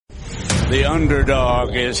The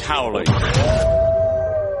underdog is howling.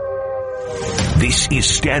 This is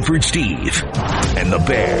Stanford Steve and the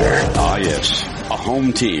Bear. Ah, yes. A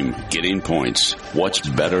home team getting points. What's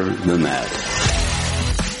better than that?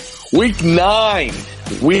 Week 9,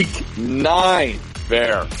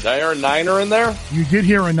 Bear. Did I hear a Niner in there? You did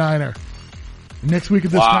hear a Niner. Next week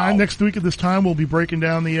at this time, we'll be breaking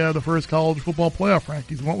down the first college football playoff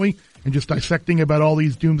rankings, won't we? And just dissecting about all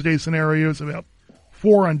these doomsday scenarios about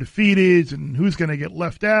 4 undefeateds and who's going to get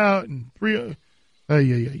left out and 3.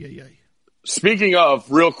 Speaking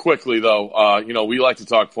of, real quickly though, we like to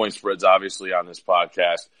talk point spreads obviously on this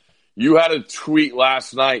podcast. You had a tweet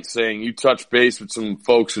last night saying you touched base with some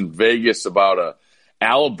folks in Vegas about a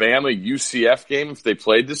Alabama UCF game if they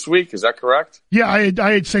played this week. Is that correct? Yeah,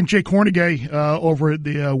 I had sent Jay Cornegay over at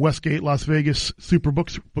the Westgate Las Vegas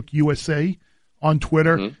Superbook USA on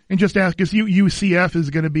Twitter and just asked because UCF is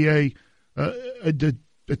going to be a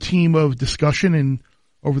team of discussion and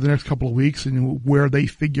over the next couple of weeks and where they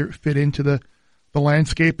fit into the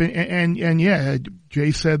landscape and yeah,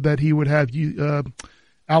 Jay said that he would have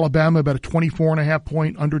Alabama about a 24.5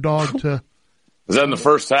 point underdog to. Is that in the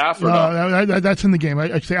first half or no? That's in the game.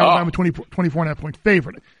 I'd say Alabama 24.5 point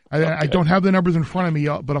favorite. I don't have the numbers in front of me,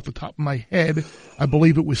 but off the top of my head, I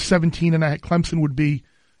believe it was 17.5. Clemson would be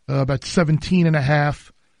about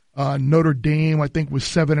 17.5. Notre Dame, I think, was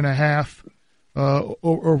 7.5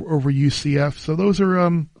 over UCF. So those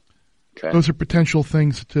are potential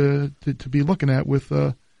things to be looking at with,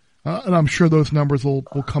 and I'm sure those numbers will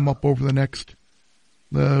come up over the next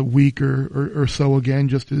week or so again,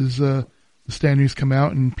 just as the standings come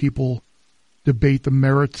out and people debate the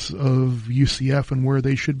merits of UCF and where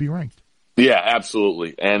they should be ranked. Yeah,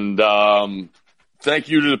 absolutely. And thank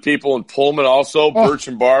you to the people in Pullman also. Birch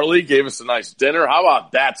and Barley gave us a nice dinner. How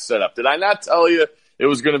about that setup? Did I not tell you it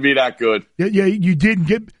was going to be that good? Yeah, you did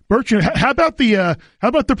get Birch. How about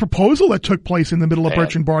the proposal that took place in the middle of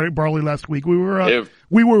Birch and Barley last week? We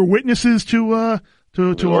were witnesses to a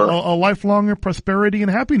lifelong prosperity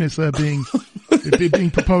and happiness being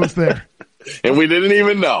proposed there. And we didn't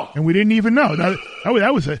even know.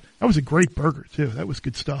 That was a great burger too. That was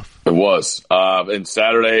good stuff. It was. And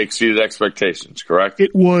Saturday exceeded expectations, correct?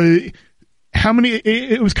 It was.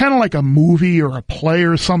 It was kind of like a movie or a play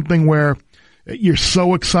or something where you're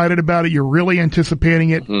so excited about it, you're really anticipating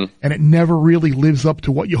it, and it never really lives up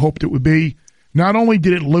to what you hoped it would be. Not only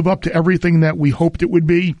did it live up to everything that we hoped it would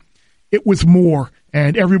be, it was more.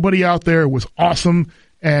 And everybody out there was awesome.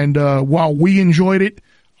 And while we enjoyed it,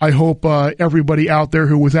 I hope everybody out there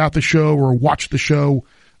who was at the show or watched the show,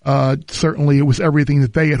 certainly it was everything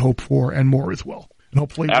that they had hoped for and more as well. And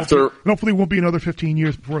hopefully it won't be another 15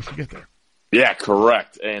 years before us to get there. Yeah,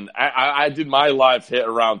 correct. And I did my live hit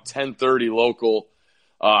around 10:30 local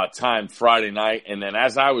time Friday night. And then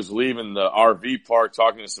as I was leaving the RV park,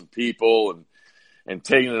 talking to some people and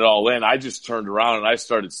taking it all in, I just turned around and I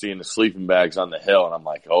started seeing the sleeping bags on the hill. And I'm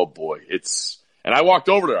like, oh boy, and I walked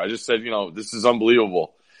over there. I just said, this is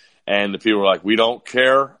unbelievable. And the people were like, we don't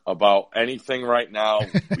care about anything right now.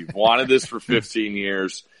 We've wanted this for 15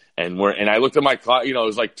 years. And I looked at my clock, it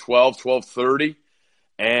was like 12:30,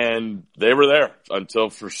 and they were there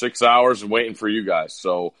until for 6 hours and waiting for you guys.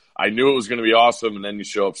 So I knew it was going to be awesome. And then you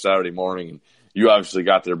show up Saturday morning and you obviously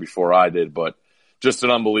got there before I did, but just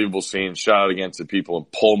an unbelievable scene. Shout out again to people in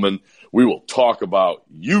Pullman. We will talk about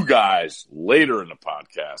you guys later in the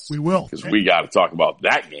podcast. We will. Because we got to talk about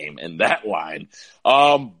that game and that line.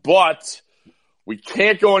 But we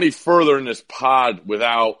can't go any further in this pod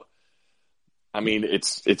without,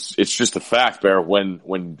 it's just a fact, Bear. When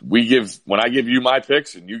I give you my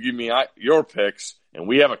picks and you give me your picks and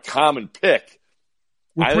we have a common pick,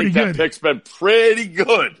 I think that pick's been pretty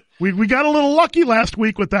good. We got a little lucky last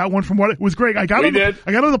week with that one from what it was great. I got on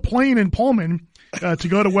the plane in Pullman to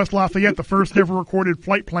go to West Lafayette, the first ever recorded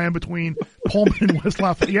flight plan between Pullman and West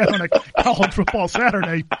Lafayette on a college football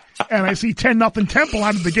Saturday. And I see 10-0 Temple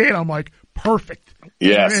out of the gate. I'm like, perfect.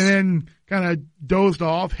 Yes. And then kind of dozed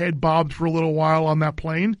off, head bobbed for a little while on that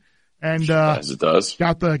plane. And, as it does.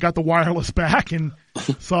 Got the wireless back and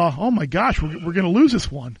saw, oh my gosh, we're going to lose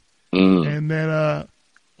this one. And then,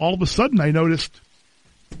 all of a sudden I noticed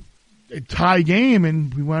a tie game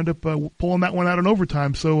and we wound up pulling that one out in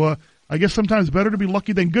overtime. So, I guess sometimes better to be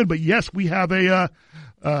lucky than good, but yes, we have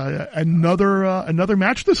another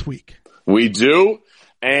match this week. We do,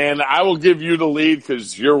 and I will give you the lead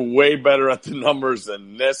because you're way better at the numbers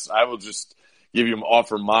than this. I will just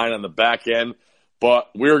offer mine on the back end, but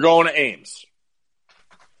we're going to Ames.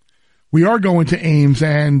 We are going to Ames,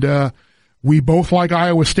 and we both like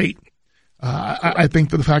Iowa State. I think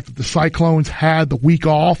that the fact that the Cyclones had the week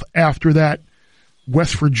off after that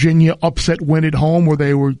West Virginia upset win at home where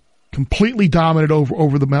they were completely dominant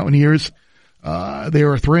over the Mountaineers. They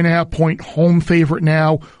are a 3.5-point home favorite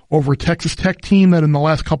now over a Texas Tech team that in the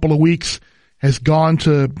last couple of weeks has gone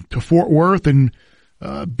to Fort Worth and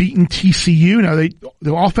beaten TCU. Now, they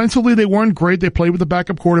offensively, they weren't great. They played with a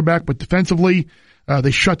backup quarterback, but defensively,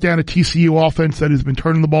 they shut down a TCU offense that has been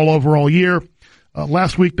turning the ball over all year.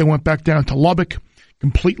 Last week, they went back down to Lubbock,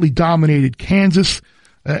 completely dominated Kansas,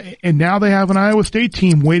 and now they have an Iowa State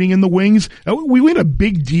team waiting in the wings. We made a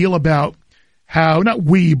big deal about how, not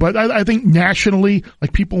we, but I think nationally,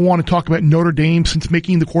 like people want to talk about Notre Dame since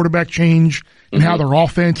making the quarterback change and how their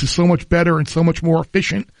offense is so much better and so much more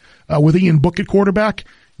efficient with Ian Book at quarterback.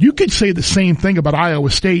 You could say the same thing about Iowa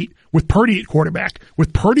State with Purdy at quarterback.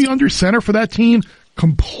 With Purdy under center for that team,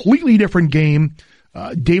 completely different game.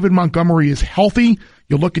 David Montgomery is healthy.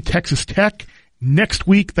 You look at Texas Tech. Next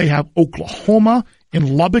week, they have Oklahoma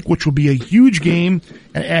in Lubbock, which will be a huge game.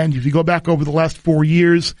 And if you go back over the last 4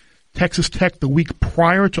 years, Texas Tech the week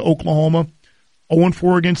prior to Oklahoma,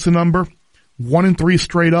 0-4 against the number, 1-3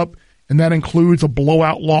 straight up, and that includes a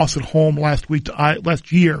blowout loss at home last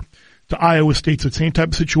year to Iowa State. So same type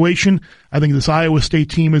of situation. I think this Iowa State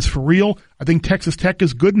team is for real. I think Texas Tech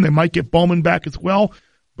is good, and they might get Bowman back as well.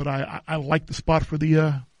 But I like the spot for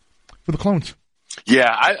the Clones. Yeah,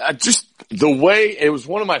 I just the way it was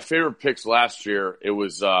one of my favorite picks last year. It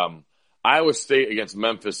was Iowa State against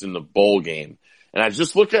Memphis in the bowl game. And I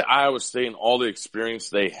just look at Iowa State and all the experience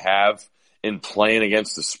they have in playing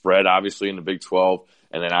against the spread, obviously in the Big 12,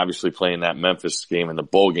 and then obviously playing that Memphis game and the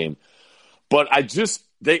bowl game. But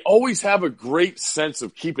they always have a great sense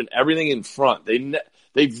of keeping everything in front.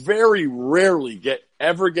 They very rarely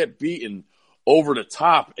ever get beaten over the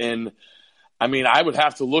top. And I mean, I would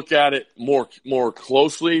have to look at it more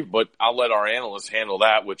closely, but I'll let our analysts handle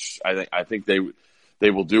that, which I think they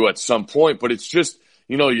will do at some point. But it's just,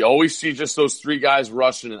 you always see just those three guys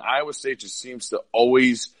rushing, and Iowa State just seems to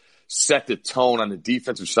always set the tone on the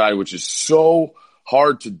defensive side, which is so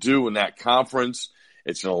hard to do in that conference.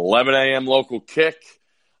 It's an 11 a.m. local kick.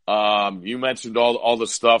 You mentioned all the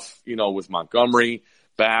stuff, with Montgomery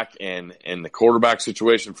back and the quarterback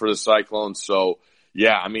situation for the Cyclones. So,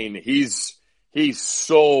 yeah, I mean, he's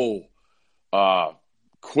so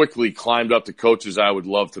quickly climbed up the coaches I would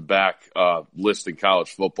love to back list in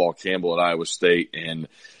college football, Campbell at Iowa State. And,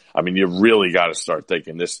 I mean, you really got to start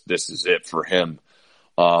thinking this is it for him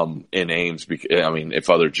in Ames. Because, I mean, if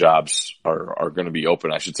other jobs are going to be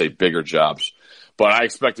open, I should say bigger jobs. But I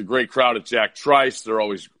expect a great crowd at Jack Trice. They're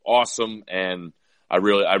always awesome, and I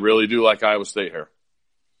really do like Iowa State here.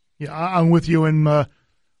 Yeah, I'm with you. And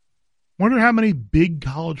wonder how many big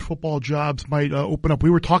college football jobs might open up.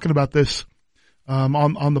 We were talking about this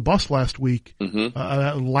on the bus last week.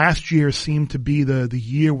 Mm-hmm. Last year seemed to be the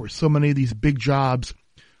year where so many of these big jobs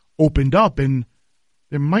opened up, and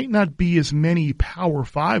there might not be as many Power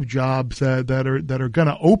 5 jobs that are going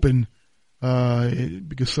to open.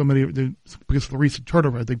 Because of the recent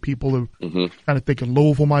turnover. I think people are kind of thinking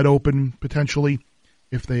Louisville might open potentially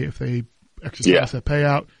if they exercise that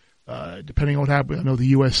payout. Depending on what happens, I know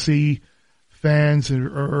the USC fans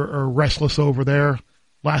are restless over their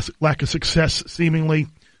lack of success. Seemingly,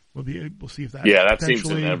 we'll see if that. Yeah, that seems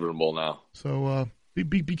inevitable now. So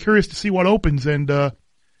be curious to see what opens, and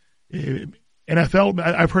NFL.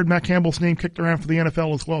 I've heard Matt Campbell's name kicked around for the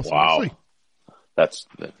NFL as well. So wow. We'll see.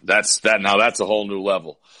 Now that's a whole new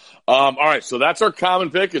level. All right, so that's our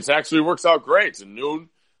common pick. It actually works out great. It's a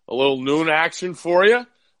little noon action for you.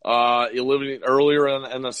 You're living earlier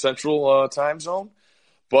in the central time zone,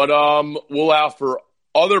 but we'll have for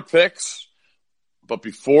other picks. But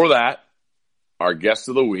before that, our guest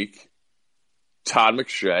of the week, Todd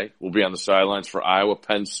McShay, will be on the sidelines for Iowa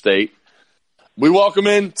Penn State. We welcome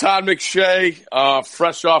in Todd McShay,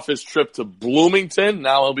 fresh off his trip to Bloomington.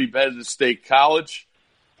 Now he'll be headed to State College,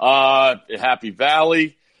 Happy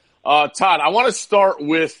Valley. Todd, I want to start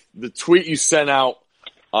with the tweet you sent out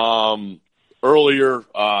earlier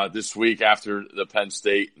this week after the Penn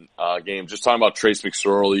State game, just talking about Trace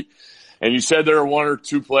McSorley. And you said there are one or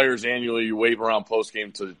two players annually you wave around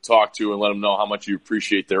postgame to talk to and let them know how much you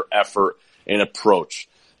appreciate their effort and approach.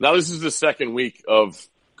 Now, this is the second week of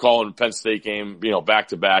calling the Penn State game, back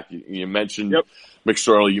to back. You mentioned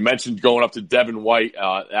McSorley. You mentioned going up to Devin White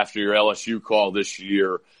after your LSU call this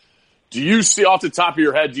year. Do you see, off the top of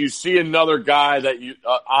your head, do you see another guy that you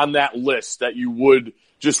on that list that you would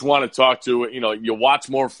just want to talk to? You watch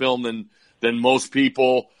more film than most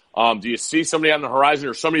people. Do you see somebody on the horizon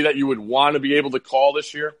or somebody that you would want to be able to call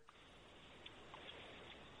this year?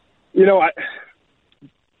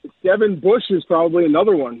 Devin Bush is probably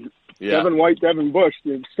another one. Yeah. Devin White, Devin Bush,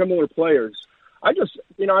 similar players. I just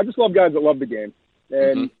love guys that love the game.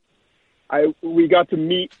 And we got to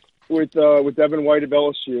meet with Devin White of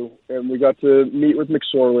LSU, and we got to meet with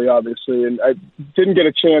McSorley, obviously. And I didn't get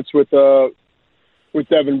a chance with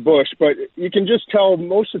Devin Bush, but you can just tell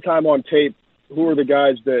most of the time on tape who are the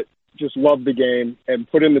guys that just love the game and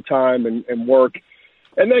put in the time and work.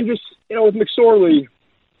 And then just, with McSorley,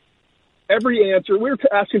 every answer, we were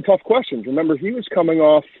asking tough questions. Remember, he was coming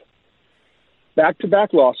off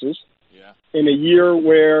back-to-back losses in a year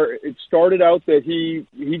where it started out that he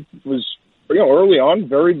was, early on,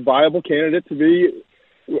 very viable candidate to be,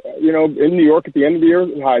 in New York at the end of the year,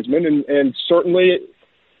 Heisman, and certainly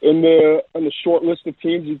in the short list of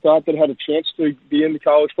teams he thought that had a chance to be in the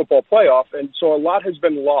college football playoff. And so a lot has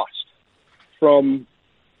been lost from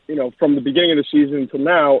the beginning of the season until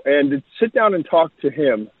now. And to sit down and talk to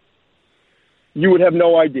him, you would have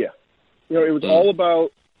no idea. It was all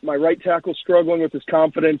about my right tackle struggling with his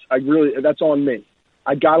confidence. That's on me.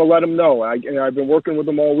 I got to let him know. I've been working with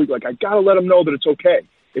him all week. I got to let him know that it's okay.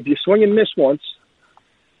 If you swing and miss once,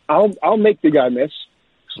 I'll make the guy miss.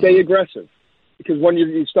 Stay aggressive. Because when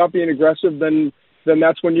you stop being aggressive, then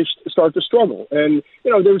that's when you start to struggle. And,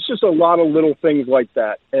 there was just a lot of little things like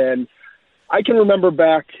that. And I can remember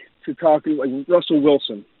back to talking like Russell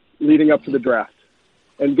Wilson leading up to the draft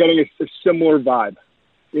and getting a similar vibe.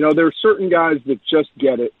 There are certain guys that just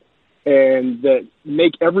get it and that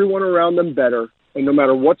make everyone around them better. And no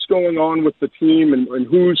matter what's going on with the team and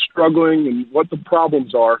who's struggling and what the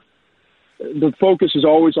problems are, the focus is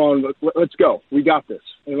always on, let's go. We got this.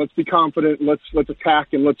 And let's be confident. And let's attack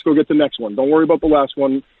and let's go get the next one. Don't worry about the last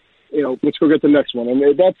one. Let's go get the next one.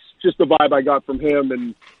 And that's just the vibe I got from him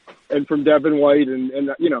and from Devin White. And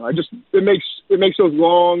it makes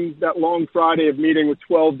that long Friday of meeting with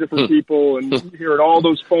 12 different people and hearing all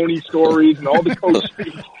those phony stories and all the coach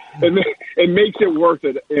speak. And it makes it worth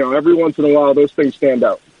it. Every once in a while, those things stand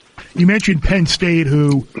out. You mentioned Penn State,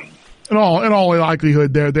 who, in all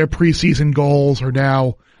likelihood, their preseason goals are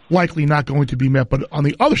now likely not going to be met. But on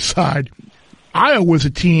the other side, Iowa's a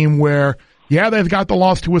team where, they've got the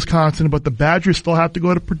loss to Wisconsin, but the Badgers still have to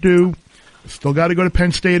go to Purdue. Still got to go to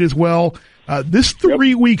Penn State as well. This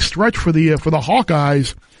 3-week stretch for the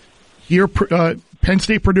Hawkeyes here, Penn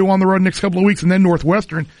State, Purdue on the road next couple of weeks, and then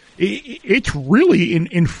Northwestern. It's really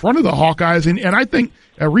in front of the Hawkeyes, and I think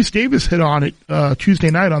Reese Davis hit on it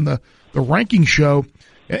Tuesday night on the ranking show,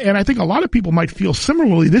 and I think a lot of people might feel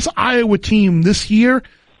similarly. This Iowa team this year,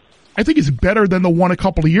 I think, is better than the one a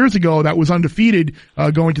couple of years ago that was undefeated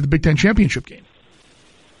going to the Big Ten championship game.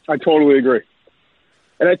 I totally agree.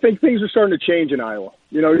 And I think things are starting to change in Iowa.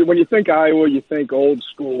 When you think Iowa, you think old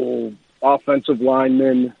school offensive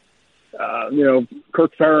linemen,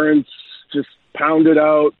 Kirk Ferentz, just pound it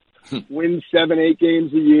out, win 7-8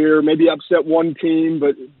 games a year, maybe upset one team,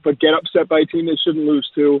 but get upset by a team they shouldn't lose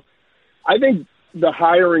to. I think the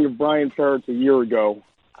hiring of Brian Ferentz a year ago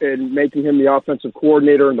and making him the offensive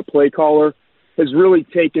coordinator and the play caller has really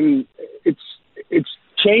it's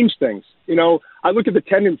changed things. I look at the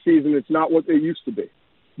tendencies and it's not what they used to be.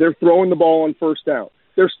 They're throwing the ball on first down.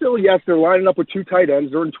 They're still, they're lining up with two tight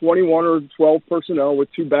ends. They're in 21 or 12 personnel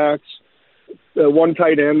with two backs, one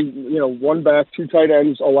tight end, one back, two tight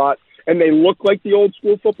ends a lot. And they look like the old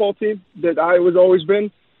school football team that Iowa's always been.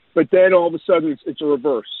 But then all of a sudden it's a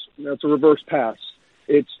reverse. It's a reverse pass.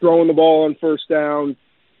 It's throwing the ball on first down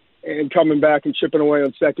and coming back and chipping away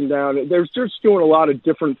on second down. They're just doing a lot of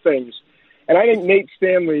different things. And I think Nate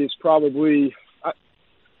Stanley is probably,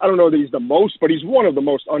 I don't know that he's the most, but he's one of the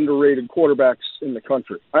most underrated quarterbacks in the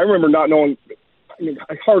country. I remember not knowing,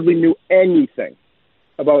 I hardly knew anything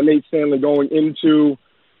about Nate Stanley going into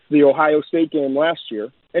the Ohio State game last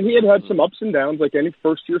year. And he had some ups and downs like any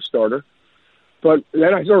first-year starter. But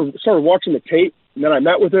then I started watching the tape, and then I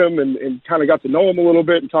met with him and kind of got to know him a little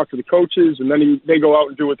bit and talk to the coaches. And then they go out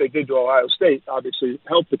and do what they did to Ohio State, obviously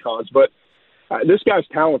help the cause. But this guy's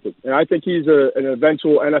talented, and I think he's an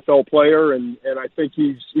eventual NFL player, and I think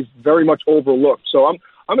he's very much overlooked. So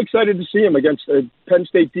I'm excited to see him against a Penn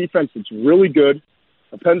State defense that's really good,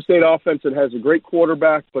 a Penn State offense that has a great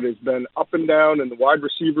quarterback but has been up and down, and the wide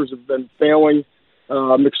receivers have been failing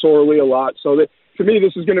McSorley a lot. So to me,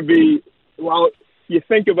 this is going to be, while you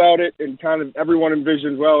think about it and kind of everyone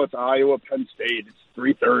envisions, well, it's Iowa, Penn State, it's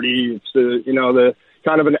 3:30, it's the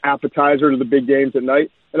kind of an appetizer to the big games at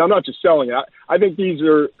night. And I'm not just selling it. I think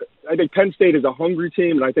Penn State is a hungry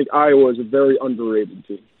team, and I think Iowa is a very underrated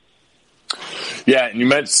team. Yeah, and you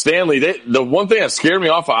mentioned Stanley. The one thing that scared me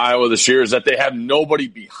off of Iowa this year is that they have nobody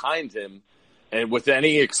behind him and with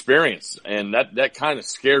any experience, and that kind of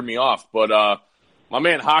scared me off. But My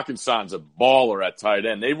man Hawkinson's a baller at tight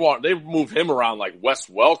end. They've moved him around like Wes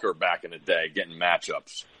Welker back in the day, getting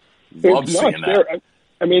matchups. Love seeing that.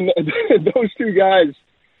 I mean, those two guys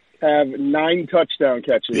have 9 touchdown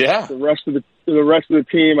catches. Yeah. The rest of the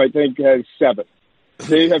team, I think, has 7.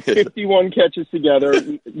 They have 51 catches together.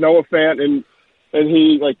 Noah Fant and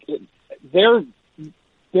he, like, they're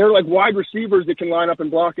like wide receivers that can line up and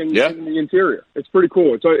block in the interior. It's pretty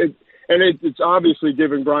cool. It's obviously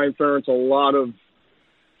giving Brian Ferentz a lot of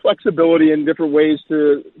flexibility in different ways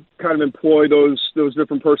to kind of employ those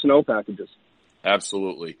different personnel packages.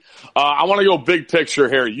 Absolutely. I want to go big picture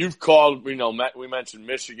here. You've called, we mentioned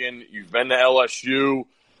Michigan. You've been to LSU.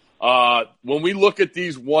 When we look at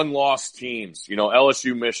these one-loss teams,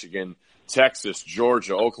 LSU, Michigan, Texas,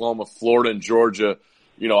 Georgia, Oklahoma, Florida, and Georgia,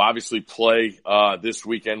 obviously play this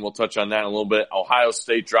weekend. We'll touch on that in a little bit. Ohio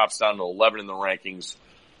State drops down to 11 in the rankings.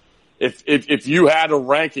 If you had a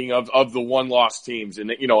ranking of the one-loss teams in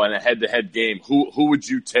a head-to-head game, who would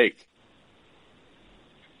you take?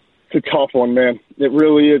 It's a tough one, man. It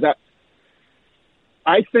really is.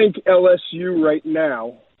 I think LSU right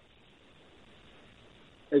now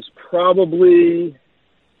is probably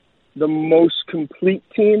the most complete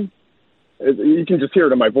team. You can just hear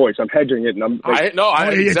it in my voice. I'm hedging it, and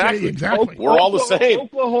exactly. We're all the same.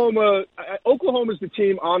 Oklahoma's the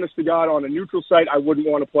team, honest to God, on a neutral site I wouldn't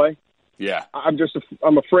want to play. Yeah.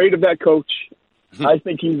 I'm afraid of that coach. I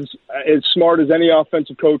think he's as smart as any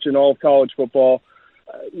offensive coach in all of college football.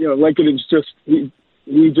 Lincoln is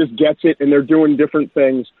he just gets it, and they're doing different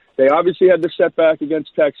things. They obviously had the setback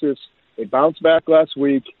against Texas. They bounced back last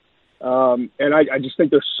week. And I just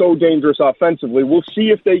think they're so dangerous offensively. We'll see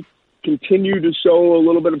if they continue to show a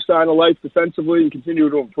little bit of sign of life defensively and continue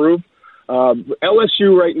to improve.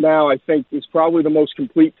 LSU right now, I think, is probably the most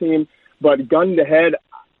complete team. But gun to head,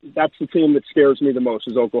 that's the team that scares me the most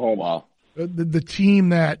is Oklahoma. Wow. The team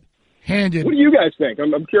that handed. What do you guys think?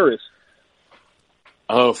 I'm curious.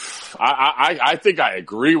 Oh, I think I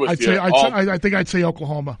agree with you. I think I'd say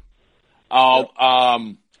Oklahoma.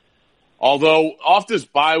 Although off this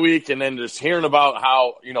bye week and then just hearing about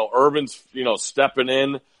how, Urban's, stepping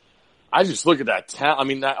in, I just look at that talent. I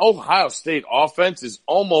mean, that Ohio State offense is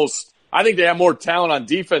almost, I think they have more talent on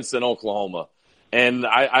defense than Oklahoma. And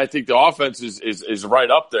I think the offense is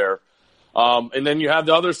right up there. And then you have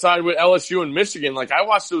the other side with LSU and Michigan. Like, I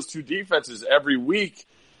watch those two defenses every week,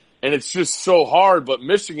 and it's just so hard. But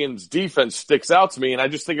Michigan's defense sticks out to me. And I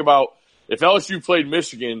just think about if LSU played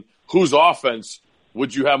Michigan, whose offense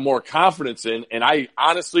would you have more confidence in? And I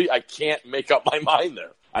can't make up my mind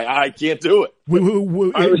there. I can't do it. What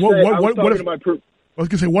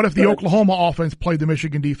if the Oklahoma offense played the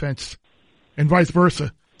Michigan defense and vice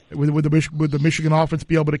versa? Would the Michigan offense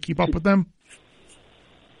be able to keep up with them?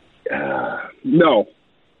 No,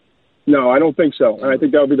 I don't think so. And I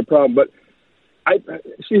think that would be the problem. But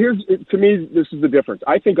to me, this is the difference.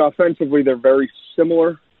 I think offensively they're very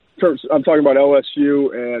similar. I'm talking about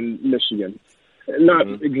LSU and Michigan. Not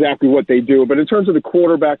exactly what they do, but in terms of the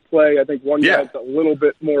quarterback play, I think one guy's a little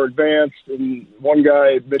bit more advanced, and one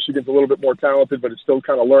guy, Michigan's a little bit more talented, but is still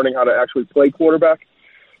kind of learning how to actually play quarterback.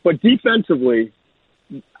 But defensively,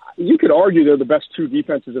 you could argue they're the best two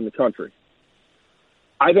defenses in the country.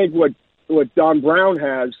 I think what Don Brown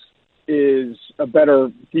has is a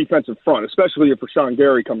better defensive front, especially if Rashawn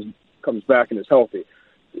Gary comes back and is healthy.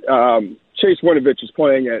 Chase Winovich is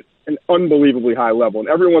playing at an unbelievably high level, and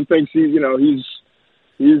everyone thinks he's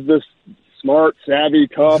this smart, savvy,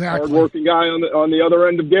 tough, hardworking guy on the other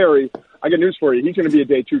end of Gary. I got news for you: he's going to be a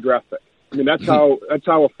day 2 draft pick. I mean, that's how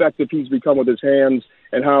effective he's become with his hands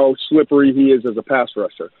and how slippery he is as a pass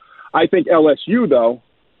rusher. I think LSU though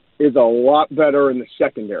is a lot better in the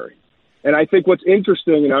secondary, and I think what's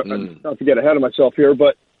interesting, and not to get ahead of myself here,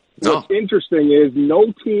 but what's interesting is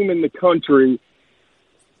no team in the country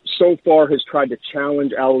so far has tried to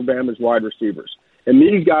challenge Alabama's wide receivers. And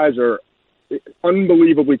these guys are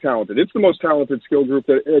unbelievably talented. It's the most talented skill group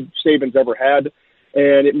that Ed Saban's ever had,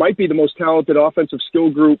 and it might be the most talented offensive skill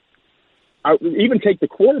group. I would even take the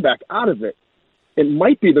quarterback out of it. It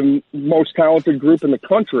might be the most talented group in the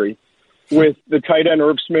country with the tight end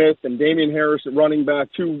Irv Smith and Damian Harris at running back,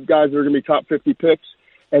 2 guys that are going to be top 50 picks,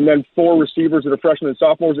 and then 4 receivers that are freshmen and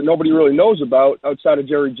sophomores that nobody really knows about outside of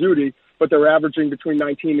Jerry Jeudy, but they're averaging between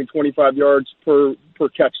 19 and 25 yards per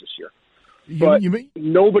catch this year. But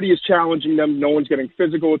nobody is challenging them. No one's getting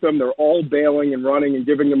physical with them. They're all bailing and running and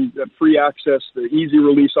giving them free access, the easy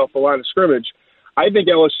release off the line of scrimmage. I think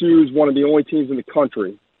LSU is one of the only teams in the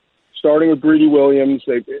country, starting with Greedy Williams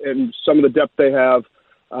and some of the depth they have.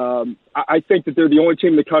 I think that they're the only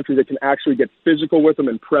team in the country that can actually get physical with them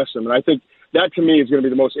and press them. And I think that to me is going to be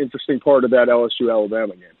the most interesting part of that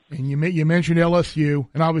LSU-Alabama game. And you mentioned LSU,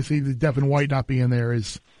 and obviously the Devin White not being there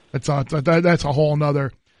that's a whole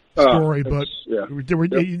nother story. But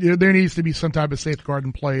there needs to be some type of safeguard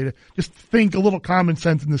in play. Just think a little common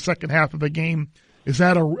sense in the second half of the game. Was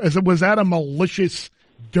that a malicious,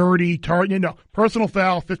 dirty target? Personal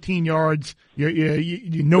foul, 15 yards.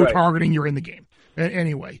 No targeting. You're in the game.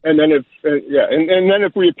 Anyway. And then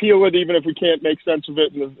if we appeal it, even if we can't make sense of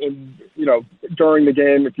it, and during the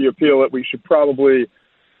game, if you appeal it, we should probably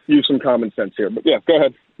use some common sense here. But yeah, go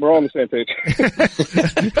ahead. We're all on the same page.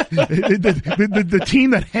 the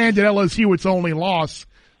team that handed LSU its only loss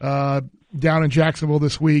down in Jacksonville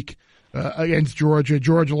this week against Georgia.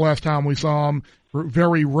 Georgia, last time we saw them, were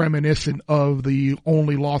very reminiscent of the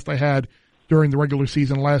only loss they had during the regular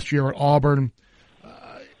season last year at Auburn.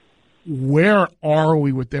 Where are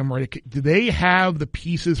we with them? Right? Do they have the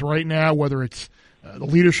pieces right now, whether it's the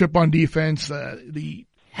leadership on defense, the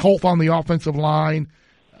health on the offensive line,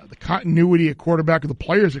 the continuity at quarterback, or the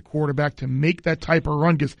players at quarterback to make that type of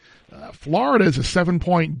run? Because Florida is a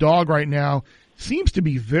 7-point dog right now. Seems to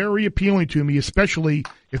be very appealing to me, especially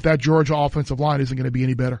if that Georgia offensive line isn't going to be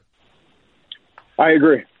any better. I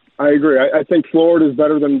agree. I think Florida is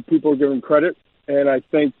better than people give them credit, and I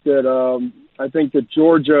think that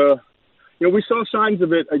Georgia, we saw signs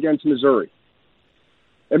of it against Missouri.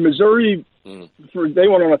 And Missouri, they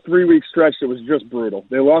went on a 3-week stretch that was just brutal.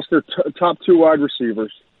 They lost their top 2 wide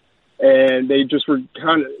receivers, and they just were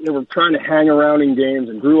trying to hang around in games.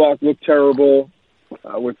 And Grulock looked terrible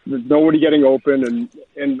with nobody getting open,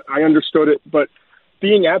 and I understood it. But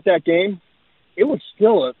being at that game, it was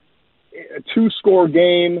still a 2-score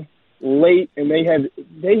game late, and they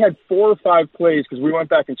had 4 or 5 plays, because we went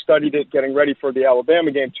back and studied it getting ready for the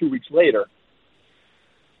Alabama game 2 weeks later.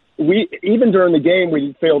 Even during the game,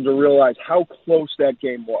 we failed to realize how close that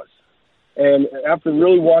game was. And after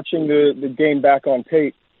really watching the game back on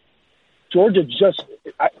tape, Georgia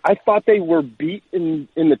I thought they were beat in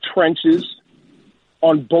the trenches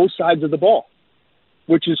on both sides of the ball,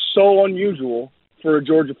 which is so unusual for a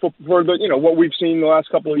Georgia football, what we've seen the last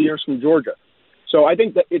couple of years from Georgia. So I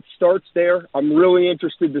think that it starts there. I'm really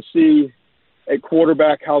interested to see at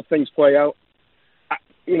quarterback how things play out.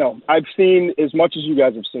 I've seen as much as you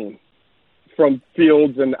guys have seen from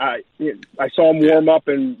Fields, and I saw him warm up,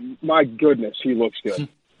 and my goodness, he looks good.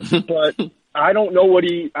 But I don't know what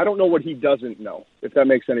he doesn't know, if that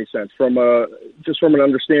makes any sense. From an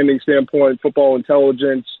understanding standpoint, football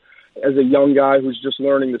intelligence, as a young guy who's just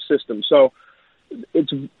learning the system. So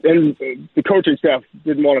and the coaching staff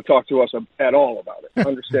didn't want to talk to us at all about it,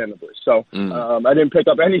 understandably. So I didn't pick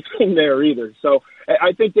up anything there either. So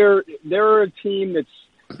I think they're a team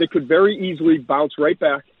that could very easily bounce right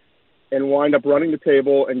back and wind up running the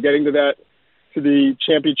table and getting to the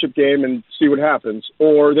championship game and see what happens.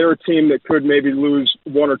 Or they're a team that could maybe lose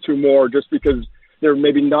 1 or 2 more just because they're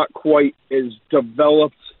maybe not quite as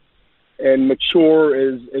developed and mature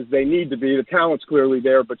as they need to be. The talent's clearly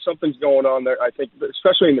there, but something's going on there, I think,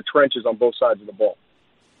 especially in the trenches on both sides of the ball.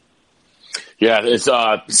 Yeah, it's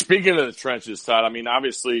speaking of the trenches, Todd, I mean,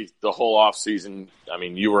 obviously the whole offseason, I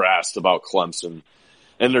mean, you were asked about Clemson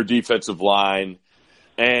and their defensive line.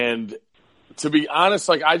 And to be honest,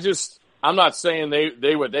 I'm not saying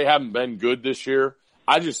they haven't been good this year.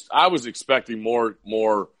 I was expecting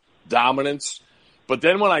more dominance. But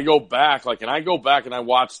then when I go back, and I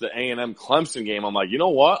watch the A&M Clemson game, I'm like, you know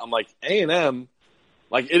what? I'm like, A&M,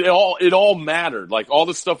 it all mattered. Like all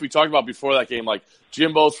the stuff we talked about before that game, like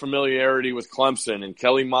Jimbo's familiarity with Clemson and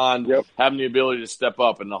Kelly Mond having the ability to step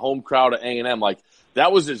up and the home crowd at A&M,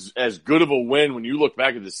 that was as good of a win when you look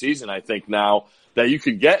back at the season, I think now, that you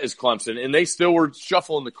could get as Clemson. And they still were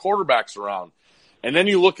shuffling the quarterbacks around. And then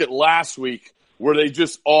you look at last week, where they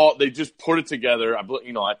just put it together. I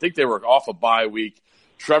think they were off a bye week.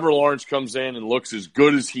 Trevor Lawrence comes in and looks as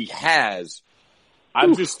good as he has.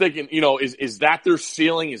 I'm just thinking, is that their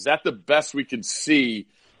ceiling? Is that the best we could see,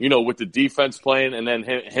 with the defense playing and then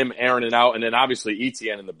him airing it out, and then obviously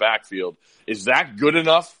Etienne in the backfield? Is that good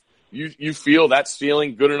enough? You feel that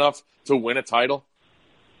ceiling good enough to win a title?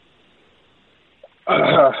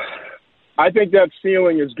 I think that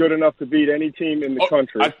ceiling is good enough to beat any team in the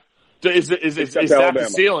country. Is that the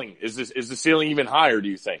ceiling? Is the ceiling even higher, do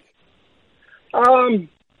you think? I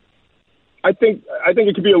think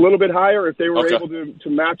it could be a little bit higher if they were able to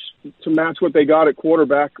match what they got at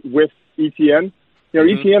quarterback with Etienne.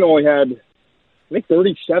 Etienne only had, I think,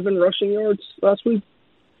 37 rushing yards last week.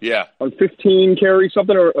 Yeah, on 15 carries,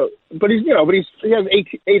 something. But he has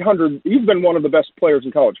 800. He's been one of the best players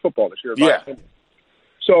in college football this year. Yeah.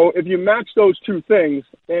 So if you match those two things,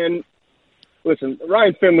 and listen,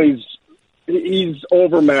 Ryan Finley's he's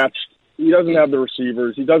overmatched. He doesn't have the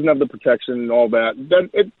receivers. He doesn't have the protection and all that.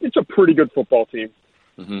 It's a pretty good football team.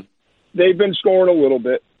 Mm-hmm. They've been scoring a little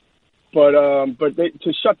bit, but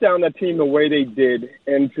to shut down that team the way they did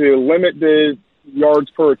and to limit the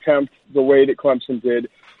yards per attempt the way that Clemson did,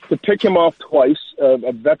 to pick him off twice,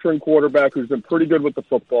 a veteran quarterback who's been pretty good with the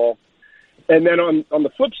football, and then on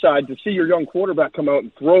the flip side, to see your young quarterback come out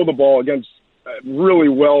and throw the ball against a really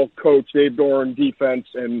well-coached Dave Doran defense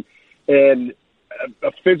and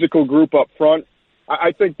a physical group up front,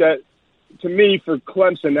 I think that, to me, for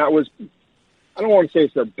Clemson, that was, I don't want to say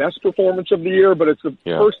it's their best performance of the year, but it's the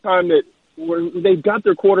first time that they've got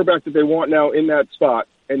their quarterback that they want now in that spot,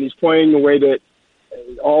 and he's playing the way that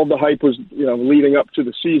all the hype was, leading up to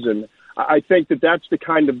the season. I think that that's the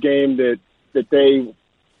kind of game that they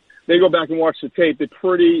go back and watch the tape. They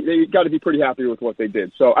got to be pretty happy with what they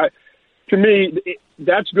did. So to me,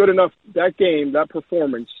 that's good enough. That game, that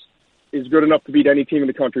performance, is good enough to beat any team in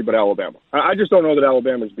the country but Alabama. I just don't know that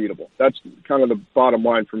Alabama is beatable. That's kind of the bottom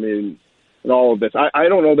line for me in all of this. I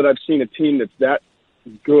don't know that I've seen a team that's that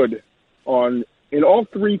good in all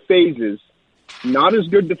three phases, not as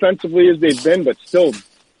good defensively as they've been, but still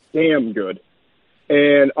damn good.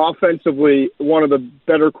 And offensively, one of the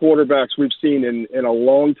better quarterbacks we've seen in a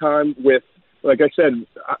long time with, like I said,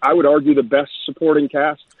 I would argue the best supporting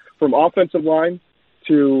cast from offensive line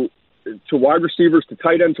to wide receivers, to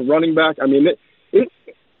tight end, to running back. I mean,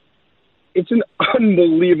 it's an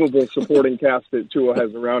unbelievable supporting cast that Tua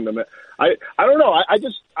has around him. I don't know. I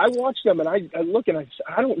watch them and I look and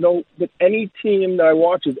I don't know that any team that I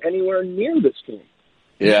watch is anywhere near this team.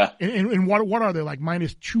 Yeah. And what are they, like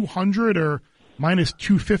minus 200 or minus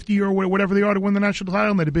 250 or whatever they are to win the national title?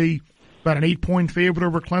 And they'd be about an 8-point favorite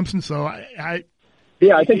over Clemson. So I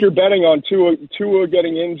think you're betting on Tua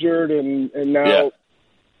getting injured and now. Yeah.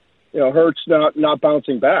 Hurts not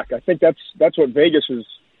bouncing back. I think that's what Vegas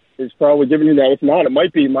is probably giving you that. If not, it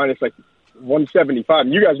might be minus like 175.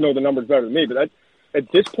 And you guys know the numbers better than me, but at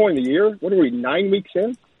this point in the year, what are we, 9 weeks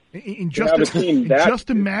in? Just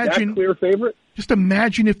imagine that clear favorite. Just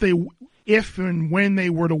imagine if and when they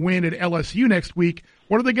were to win at LSU next week,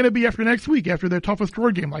 what are they going to be after next week, after their toughest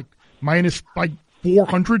road game? Like minus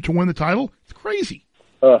 400 to win the title? It's crazy.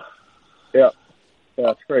 Yeah,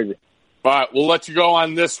 it's crazy. All right, we'll let you go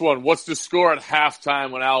on this one. What's the score at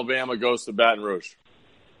halftime when Alabama goes to Baton Rouge?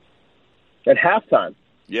 At halftime?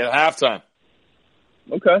 Yeah, at halftime.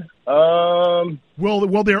 Okay.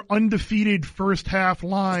 Will their undefeated first half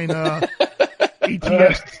line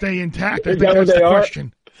ATS stay intact? I think that's the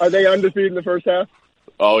question. Are they undefeated in the first half?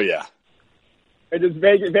 Oh, yeah. It just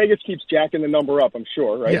Vegas keeps jacking the number up, I'm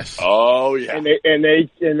sure, right? Yes. Oh, yeah. And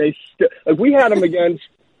they like we had them against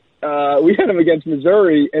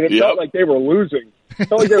Missouri, and it felt like they were losing. It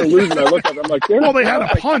felt like they were losing. I looked up, I'm like, they had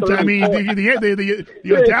a punt. I mean,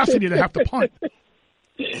 the audacity to have to punt.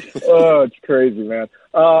 Oh, it's crazy, man.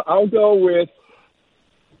 I'll go with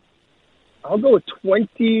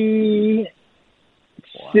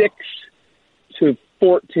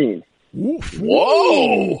 26-14. Oof.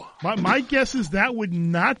 Whoa! My guess is that would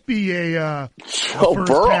not be a Joe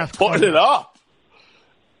Burrow putting it up.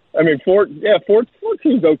 I mean,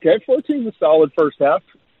 14's okay. 14's a solid first half.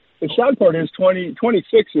 The sad part is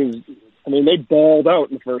 26 is, I mean, they balled out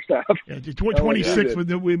in the first half. Yeah, 26.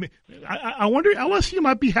 I wonder, LSU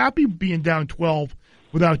might be happy being down 12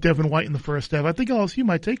 without Devin White in the first half. I think LSU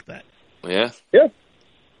might take that. Yeah. Yeah.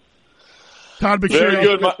 Todd McShay. Very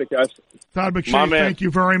good, Todd McShay, thank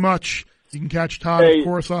you very much. You can catch Todd, of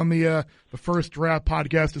course, on the First Draft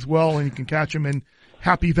podcast as well, and you can catch him in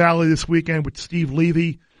Happy Valley this weekend with Steve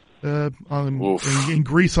Levy in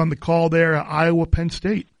Greece on the call there, Iowa, Penn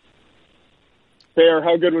State. Bear,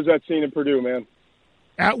 how good was that scene in Purdue, man?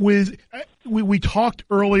 We talked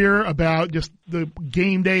earlier about just the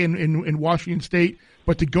game day in Washington State,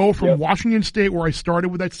 but to go from Washington State, where I started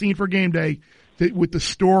with that scene for game day, with the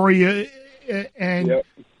story and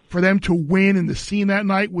for them to win and the scene that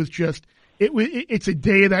night was just it's a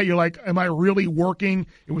day that you're like, am I really working?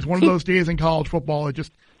 It was one of those days in college football. It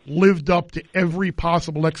just lived up to every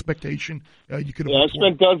possible expectation you could have. Yeah, I've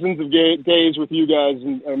spent dozens of days with you guys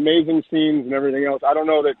and amazing scenes and everything else. I don't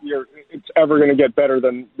know that it's ever going to get better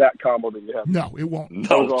than that combo that you have. No, it won't.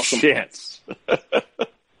 No chance.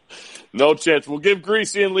 No chance. We'll give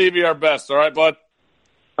Greasy and Levy our best. All right, bud?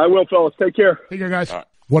 I will, fellas. Take care. Take care, guys. Right.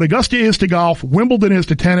 What Augusta is to golf, Wimbledon is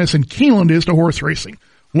to tennis, and Keeneland is to horse racing.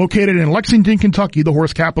 Located in Lexington, Kentucky, the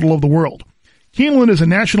horse capital of the world. Keeneland is a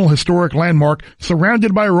National Historic Landmark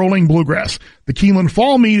surrounded by rolling bluegrass. The Keeneland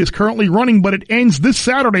Fall Meet is currently running, but it ends this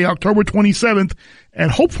Saturday, October 27th, and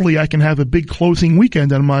hopefully I can have a big closing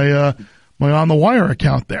weekend on my On the Wire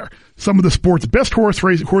account there. Some of the sport's best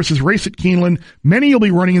horses race at Keeneland. Many will be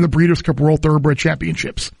running in the Breeders' Cup World Thoroughbred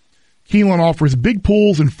Championships. Keeneland offers big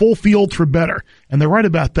pools and full fields for better. And they're right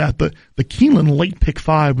about that. The Keeneland late pick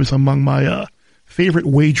 5 is among my favorite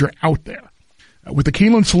wager out there. With the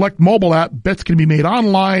Keeneland Select mobile app, bets can be made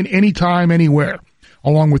online, anytime, anywhere.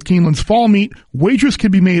 Along with Keeneland's fall meet, wagers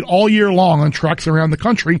can be made all year long on tracks around the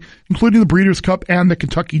country, including the Breeders' Cup and the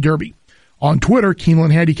Kentucky Derby. On Twitter,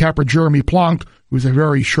 Keeneland handicapper Jeremy Plonk, who's a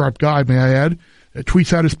very sharp guy, may I add,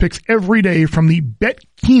 tweets out his picks every day from the Bet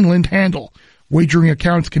Keeneland handle. Wagering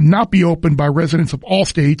accounts cannot be opened by residents of all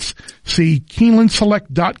states. See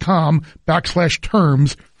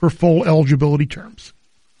KeenelandSelect.com/terms for full eligibility terms.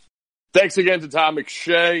 Thanks again to Tom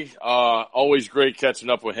McShay. Always great catching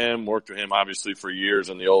up with him. Worked with him, obviously, for years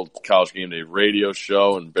on the old College Game Day radio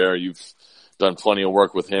show. And, Barry, you've done plenty of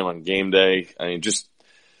work with him on Game Day. I mean,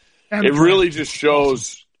 it really just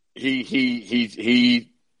shows he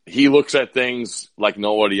looks at things like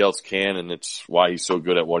nobody else can, and it's why he's so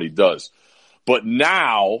good at what he does. But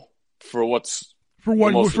now, for what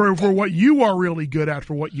you are really good at,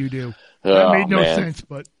 for what you do, that made no sense.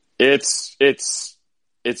 But it's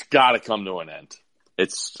got to come to an end.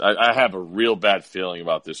 I have a real bad feeling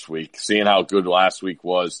about this week, seeing how good last week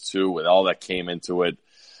was too, with all that came into it.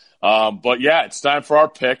 But yeah, it's time for our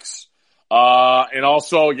picks. And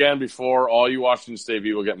also, again, before all you Washington State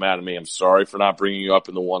people get mad at me, I'm sorry for not bringing you up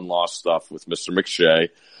in the one-loss stuff with Mr. McShay,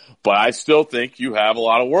 but I still think you have a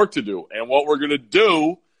lot of work to do. And what we're going to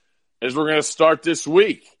do is we're going to start this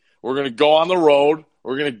week. We're going to go on the road.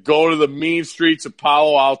 We're going to go to the mean streets of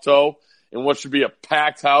Palo Alto in what should be a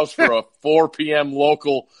packed house for a 4 p.m.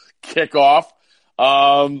 local kickoff.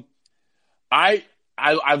 I've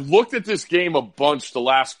looked at this game a bunch the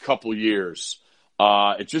last couple years.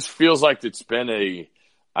 It just feels like it's been a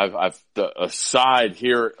side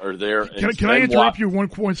here or there. Can I interrupt you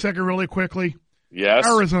one second really quickly? Yes.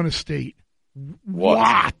 Arizona State.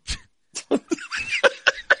 What?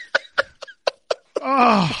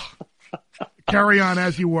 Oh. Carry on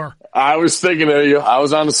as you were. I was thinking of you. I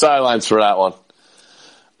was on the sidelines for that one.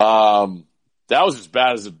 That was as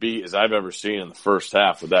bad as a beat as I've ever seen in the first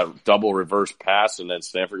half with that double reverse pass and then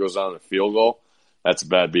Stanford goes on a field goal. That's a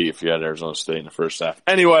bad beat if you had Arizona State in the first half.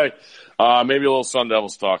 Anyway, maybe a little Sun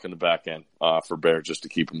Devils talk in the back end for Bear just to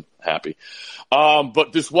keep them happy.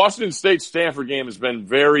 But this Washington State-Stanford game has been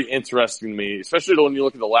very interesting to me, especially when you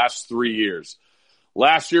look at the last 3 years.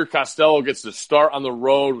 Last year, Costello gets to start on the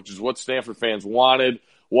road, which is what Stanford fans wanted.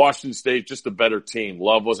 Washington State, just a better team.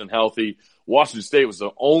 Love wasn't healthy. Washington State was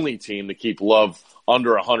the only team to keep Love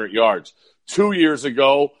under 100 yards. 2 years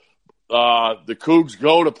ago, the Cougs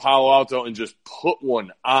go to Palo Alto and just put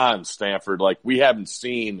one on Stanford like we haven't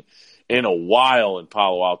seen in a while in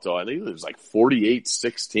Palo Alto. I think it was like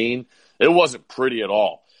 48-16. It wasn't pretty at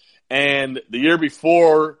all. And the year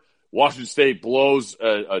before, Washington State blows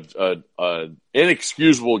an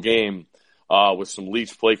inexcusable game with some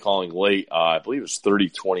Leach play calling late. I believe it was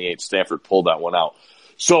 30-28. Stanford pulled that one out.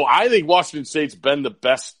 So I think Washington State's been the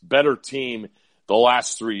better team the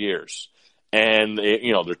last 3 years. And, they're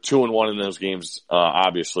 2-1 in those games,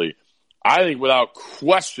 obviously. I think without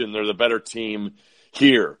question they're the better team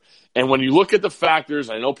here. And when you look at the factors,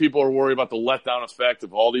 I know people are worried about the letdown effect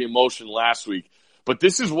of all the emotion last week, but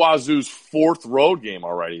this is Wazoo's 4th road game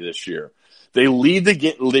already this year. They lead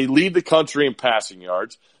the country in passing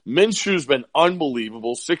yards. Minshew's been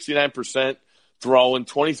unbelievable, 69% throwing,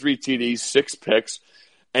 23 TDs, 6 picks.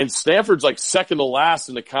 And Stanford's like second to last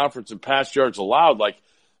in the conference in pass yards allowed. Like,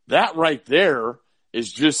 that right there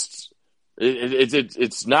is just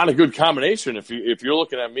it's not a good combination if you're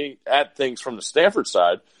looking at things from the Stanford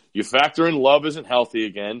side. You factor in Love isn't healthy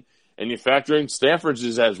again, and you factor in Stanford's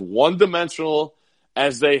is as one-dimensional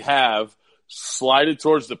as they have slided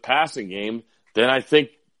towards the passing game than I think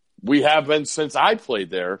we have been since I played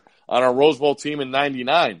there on our Rose Bowl team in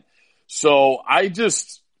 '99. So I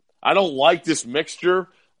don't like this mixture,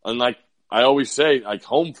 and like I always say, like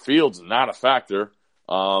home field's not a factor.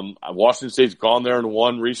 Washington State's gone there and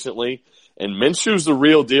won recently. And Minshew's the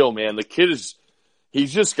real deal, man. The kid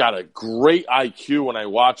he's just got a great IQ when I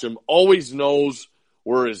watch him. Always knows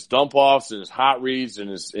where his dump offs and his hot reads and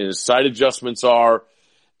his sight adjustments are.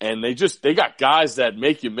 And they got guys that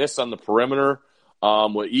make you miss on the perimeter,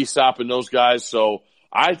 with Aesop and those guys. So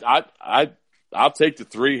I'll take the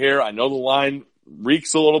 3 here. I know the line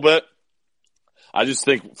reeks a little bit. I just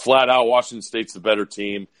think flat out Washington State's the better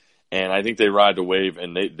team. And I think they ride the wave,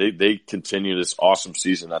 and they continue this awesome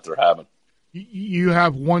season that they're having. You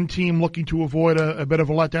have one team looking to avoid a bit of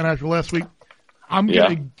a letdown after last week. I'm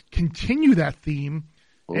going to continue that theme,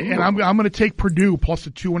 and I'm going to take Purdue plus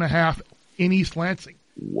the 2.5 in East Lansing.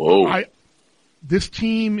 Whoa. This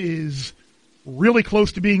team is really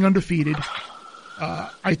close to being undefeated.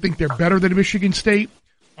 I think they're better than Michigan State.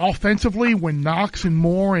 Offensively, when Knox and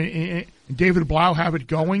Moore and David Blau have it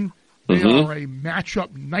going, they are a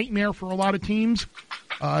matchup nightmare for a lot of teams.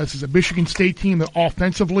 This is a Michigan State team that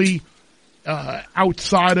offensively,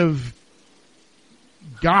 outside of,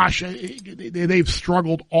 they've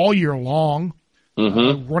struggled all year long.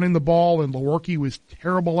 Running the ball, and Lewerke was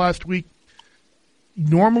terrible last week.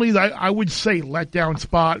 Normally, I would say letdown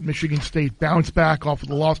spot, Michigan State bounce back off of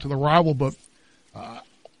the loss to the rival, but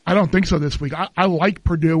I don't think so this week. I like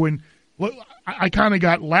Purdue, and I kind of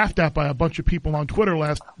got laughed at by a bunch of people on Twitter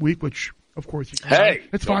last week, which, of course, you can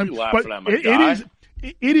it's fine. But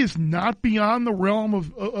it is not beyond the realm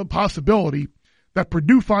of possibility that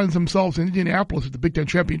Purdue finds themselves in Indianapolis at the Big Ten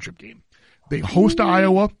championship game. They host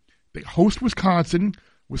Iowa. They host Wisconsin.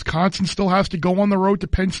 Wisconsin still has to go on the road to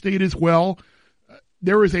Penn State as well.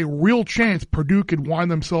 There is a real chance Purdue could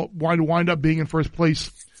wind up being in first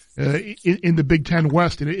place in the Big Ten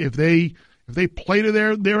West, and if they play to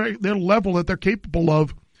their level that they're capable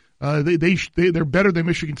of, they're better than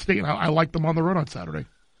Michigan State. And I like them on the road on Saturday.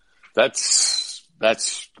 That's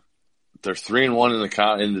they're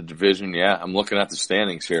 3-1 in the division. Yeah, I'm looking at the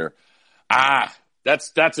standings here. That's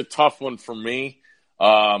a tough one for me.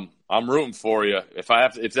 I'm rooting for you. If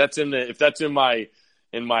that's in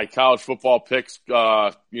my college football picks,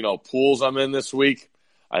 pools I'm in this week,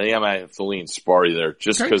 I think I might have to lean Sparty there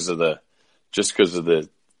just because of the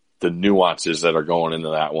nuances that are going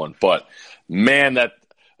into that one. But man,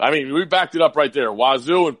 we backed it up right there.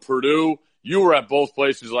 Wazoo and Purdue, you were at both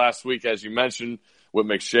places last week, as you mentioned, with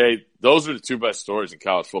McShay. Those are the two best stories in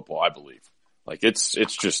college football, I believe. Like, it's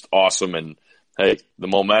just awesome. And hey, the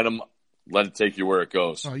momentum, let it take you where it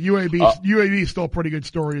goes. UAB is still a pretty good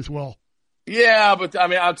story as well. Yeah, but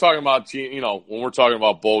I'm talking about, when we're talking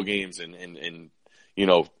about bowl games and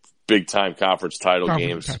big time conference title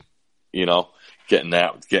games, getting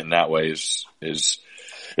that way is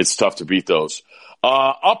it's tough to beat those.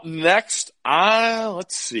 Up next,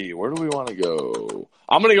 let's see, where do we want to go?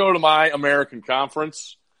 I'm going to go to my American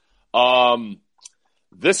Conference.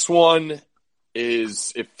 This one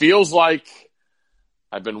it feels like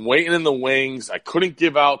I've been waiting in the wings. I couldn't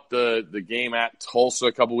give out the game at Tulsa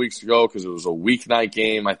a couple weeks ago because it was a weeknight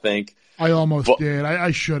game, I think. I almost did.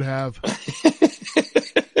 I should have.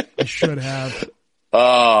 I should have.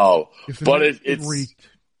 Oh, but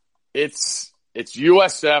it's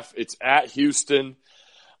USF. It's at Houston.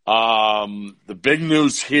 The big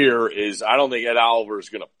news here is I don't think Ed Oliver is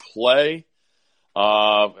going to play.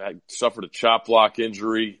 I suffered a chop block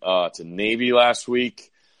injury to Navy last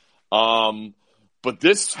week. But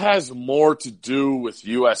this has more to do with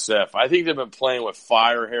USF. I think they've been playing with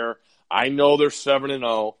fire here. I know they're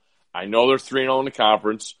 7-0. I know they're 3-0 in the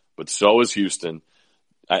conference, but so is Houston.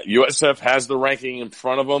 USF has the ranking in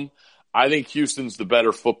front of them. I think Houston's the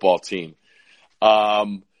better football team.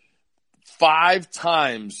 5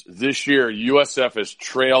 times this year, USF has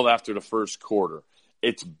trailed after the first quarter.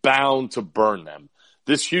 It's bound to burn them.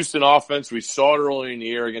 This Houston offense, we saw it early in the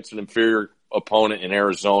year against an inferior opponent in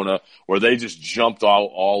Arizona where they just jumped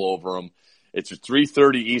all over them. It's a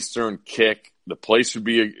 3:30 Eastern kick. The place would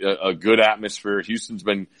be a good atmosphere. Houston's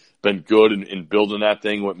been good in building that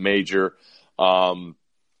thing with Major.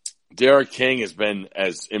 Derek King has been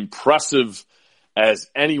as impressive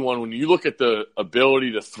as anyone. When you look at the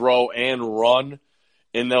ability to throw and run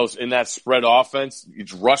in that spread offense,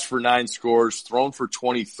 he's rushed for 9 scores, thrown for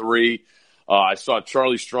 23. I saw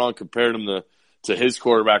Charlie Strong compared him to his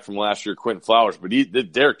quarterback from last year, Quentin Flowers, but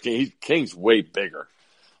Derek King's way bigger.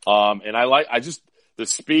 And I just the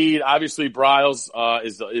speed. Obviously, Bryles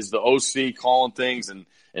is the OC calling things, and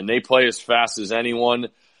they play as fast as anyone.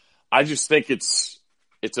 I just think it's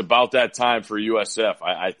about that time for USF.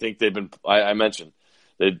 I think they've been. I mentioned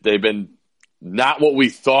they've been not what we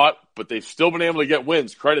thought, but they've still been able to get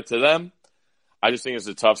wins. Credit to them. I just think it's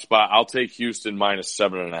a tough spot. I'll take Houston minus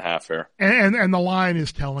 7.5 here. And the line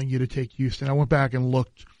is telling you to take Houston. I went back and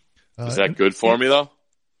looked. Is that good for me, though?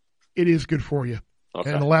 It is good for you.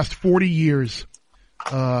 Okay. In the last 40 years,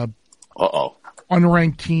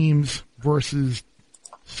 unranked teams versus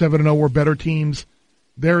 7-0 or better teams,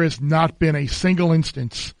 there has not been a single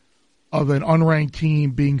instance of an unranked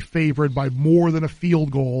team being favored by more than a field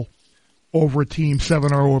goal over a team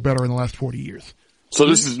 7-0 or better in the last 40 years. So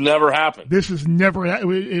this has never happened? This has never, at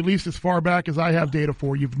least as far back as I have data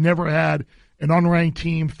for, you've never had an unranked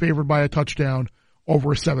team favored by a touchdown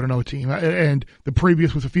over a 7-0 team. And the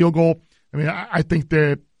previous was a field goal. I mean, I think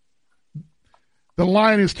that the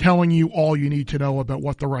line is telling you all you need to know about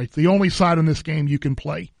what the only side in this game you can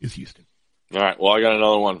play is Houston. All right. Well, I got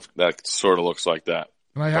another one that sort of looks like that.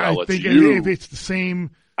 And I think if it's the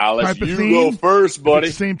same type of theme, go first, buddy. If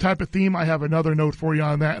it's the same type of theme, I have another note for you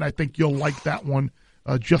on that, and I think you'll like that one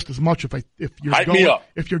just as much if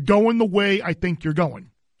you're going the way I think you're going.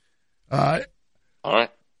 All right.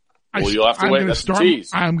 Well, you'll have to wait. That's the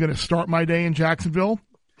tease. I'm going to start my day in Jacksonville,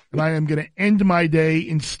 and I am going to end my day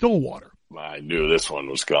in Stillwater. I knew this one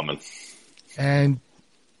was coming. And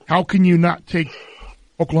how can you not take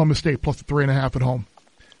Oklahoma State plus the 3.5 at home?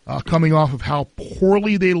 Coming off of how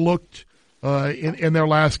poorly they looked in their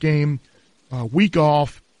last game, week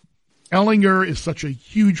off. Ellinger is such a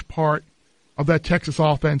huge part of that Texas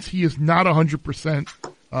offense. He is not 100%.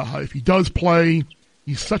 If he does play,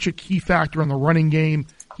 he's such a key factor in the running game.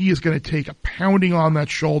 He is going to take a pounding on that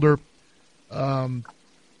shoulder. Look,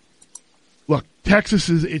 Texas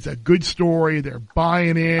is a good story. They're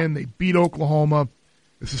buying in. They beat Oklahoma.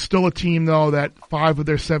 This is still a team, though, that 5 of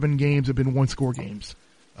their 7 games have been one-score games.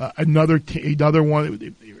 Another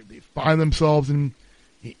one, they find themselves in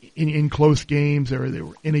close games. They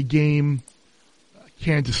were in a game,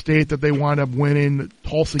 Kansas State, that they wound up winning. The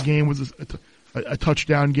Tulsa game was a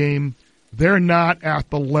touchdown game. They're not at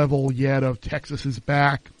the level yet of Texas's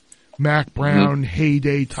back, Mac Brown,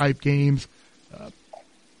 heyday type games.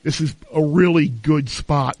 This is a really good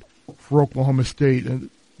spot for Oklahoma State. And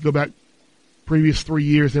go back previous 3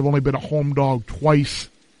 years, they've only been a home dog twice.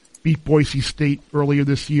 Beat Boise State earlier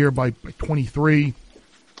this year by 23.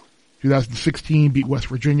 2016 beat West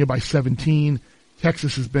Virginia by 17.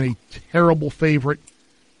 Texas has been a terrible favorite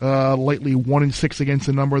lately, 1-6 against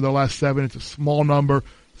the number of their last 7. It's a small number,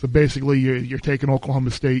 so basically you're taking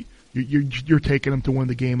Oklahoma State. You're taking them to win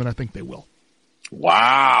the game, and I think they will.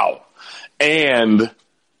 Wow! And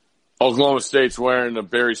Oklahoma State's wearing the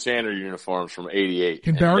Barry Sanders uniforms from '88.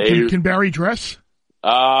 Can Barry dress?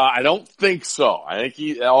 I don't think so. I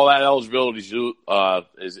think all that eligibility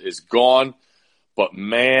is gone. But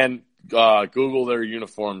man, Google their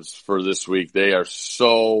uniforms for this week. They are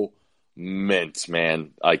so mint,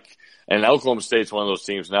 man. And Oklahoma State's one of those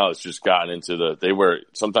teams now that's just gotten into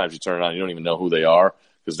sometimes you turn it on, you don't even know who they are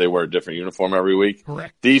because they wear a different uniform every week.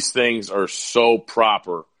 Correct. These things are so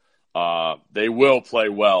proper. They will play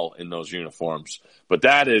well in those uniforms. But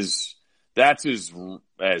that's as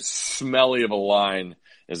smelly of a line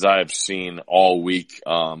as I have seen all week.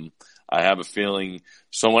 I have a feeling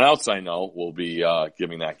someone else I know will be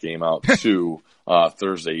giving that game out too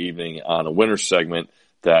Thursday evening on a winter segment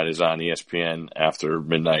that is on ESPN after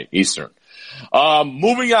midnight Eastern.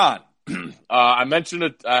 Moving on. I mentioned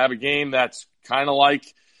it. I have a game that's kind of like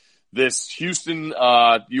this Houston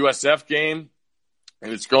USF game,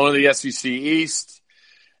 and it's going to the SEC East.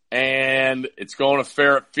 And it's going to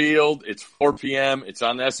Farrell Field. It's 4 p.m. It's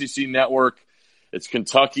on the SEC Network. It's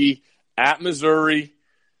Kentucky at Missouri.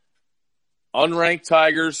 Unranked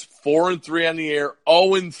Tigers, 4-3 on the year,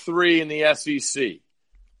 0-3 in the SEC.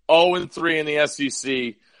 0-3 in the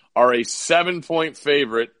SEC are a 7-point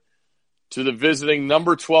favorite to the visiting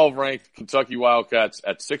number 12 ranked Kentucky Wildcats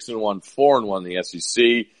at 6-1, 4-1 in the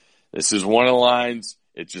SEC. This is one of the lines.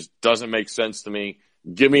 It just doesn't make sense to me.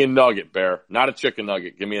 Give me a nugget, Bear. Not a chicken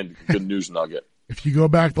nugget. Give me a good news nugget. If you go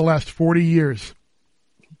back the last 40 years,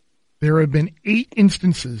 there have been 8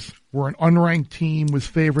 instances where an unranked team was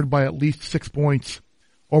favored by at least 6 points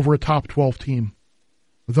over a top 12 team.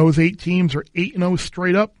 Those 8 teams are 8-0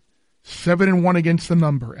 straight up, 7-1 against the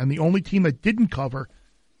number. And the only team that didn't cover,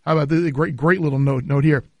 how about this? A great little note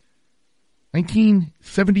here.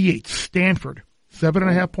 1978, Stanford.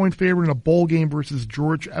 7.5 point favorite in a bowl game versus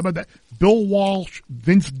Georgia. How about that? Bill Walsh,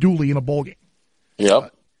 Vince Dooley in a bowl game.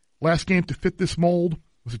 Yep. Last game to fit this mold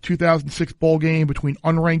was a 2006 bowl game between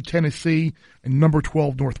unranked Tennessee and number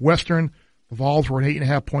 12 Northwestern. The Vols were an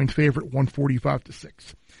 8.5 point favorite,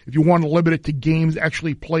 145-6. If you want to limit it to games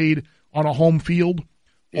actually played on a home field,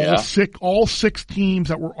 all 6 teams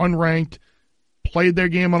that were unranked played their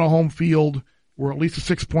game on a home field, were at least a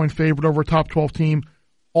 6 point favorite over a top 12 team.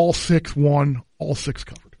 All 6 won, all 6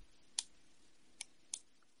 covered.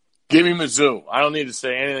 Give me Mizzou. I don't need to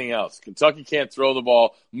say anything else. Kentucky can't throw the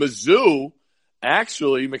ball. Mizzou,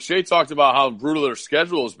 actually, McShay talked about how brutal their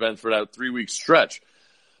schedule has been for that 3-week stretch.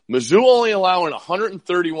 Mizzou only allowing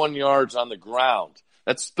 131 yards on the ground.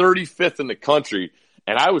 That's 35th in the country.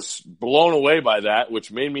 And I was blown away by that, which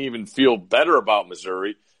made me even feel better about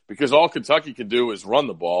Missouri because all Kentucky can do is run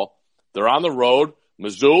the ball. They're on the road.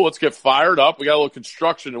 Mizzou, let's get fired up. We got a little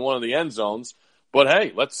construction in one of the end zones. But,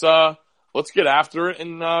 hey, let's get after it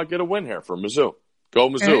and get a win here for Mizzou. Go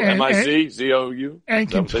Mizzou, M-I-Z-Z-O-U. And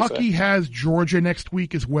Kentucky has Georgia next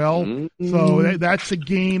week as well. Mm-hmm. So that's a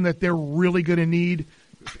game that they're really going to need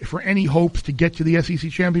for any hopes to get to the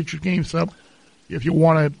SEC championship game. So if you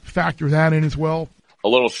want to factor that in as well. A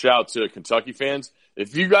little shout to Kentucky fans.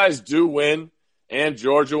 If you guys do win and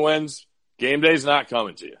Georgia wins, game day's not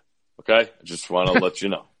coming to you. Okay? I just want to let you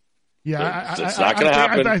know. Yeah, it's not going to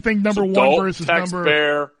happen. I think number one versus number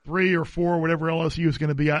Bear. 3 or 4, whatever LSU is going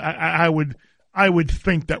to be. I would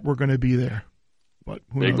think that we're going to be there. But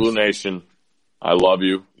who Big knows? Blue Nation, I love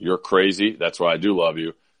you. You're crazy. That's why I do love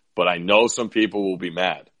you. But I know some people will be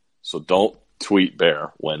mad. So don't tweet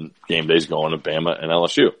Bear when game day's going to Bama and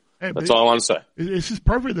LSU. Hey, that's all I want to say. This is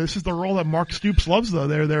perfect. This is the role that Mark Stoops loves, though.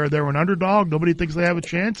 They're an underdog. Nobody thinks they have a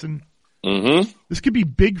chance, and this could be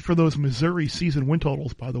big for those Missouri season win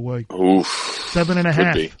totals. By the way, Oof.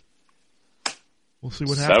 7.5. We'll see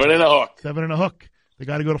what happens. 7 and a hook. 7 and a hook. They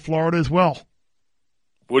got to go to Florida as well.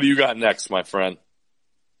 What do you got next, my friend?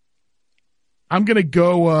 I'm going to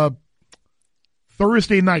go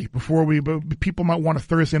Thursday night before people might want a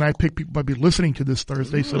Thursday night pick. People might be listening to this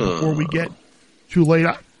Thursday, so before we get too late,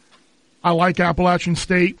 I like Appalachian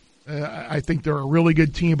State. I think they're a really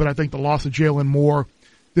good team, but I think the loss of Jalen Moore,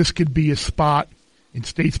 this could be a spot in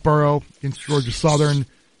Statesboro against Georgia Southern.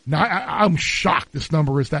 I'm shocked this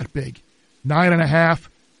number is that big. 9.5.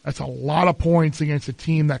 That's a lot of points against a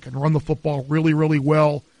team that can run the football really, really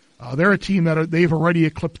well. They're a team that they've already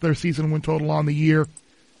eclipsed their season win total on the year.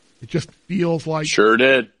 It just feels like sure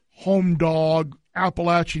did. Home dog,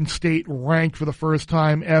 Appalachian State ranked for the first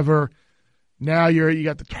time ever. Now you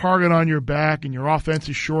got the target on your back and your offense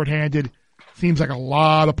is shorthanded. Seems like a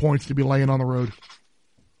lot of points to be laying on the road.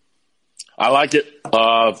 I like it.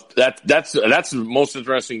 That's the most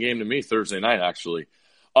interesting game to me Thursday night, actually.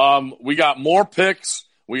 We got more picks.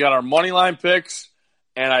 We got our money line picks,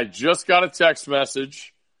 and I just got a text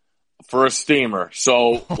message for a steamer.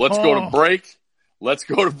 So let's go to break. Let's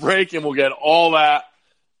go to break, and we'll get all that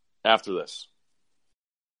after this.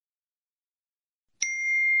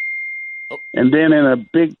 And then in a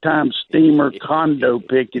big-time steamer condo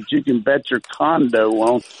pick that you can bet your condo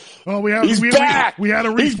on. Well, we had a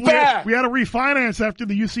refinance after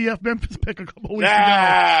the UCF Memphis pick a couple weeks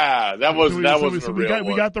ago. That wasn't a real one.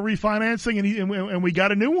 We got the refinancing and we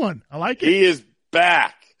got a new one. I like it. He is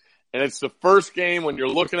back, and it's the first game when you're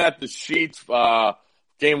looking at the sheets.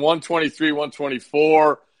 Game 123,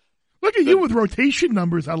 124. Look at you with rotation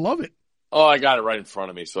numbers. I love it. Oh, I got it right in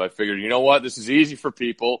front of me, so I figured, you know what, this is easy for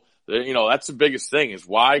people. You know, that's the biggest thing is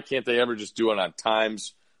why can't they ever just do it on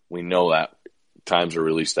times? We know that times are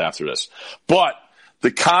released after this. But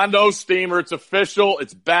the condo steamer, it's official.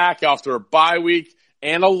 It's back after a bye week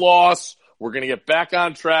and a loss. We're going to get back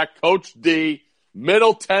on track. Coach D,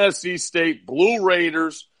 Middle Tennessee State, Blue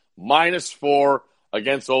Raiders, -4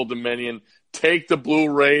 against Old Dominion. Take the Blue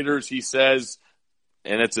Raiders, he says,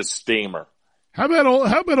 and it's a steamer. How about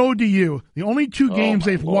ODU? The only 2 games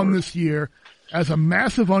they've won this year as a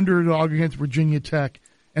massive underdog against Virginia Tech,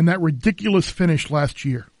 and that ridiculous finish last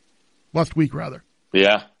week.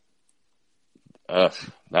 Yeah. That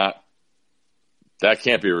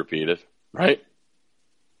can't be repeated, right?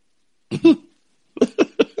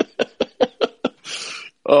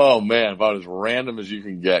 Oh, man, about as random as you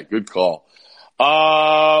can get. Good call.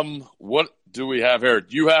 What do we have here?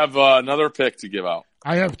 Do you have another pick to give out?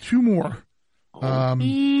 I have 2 more.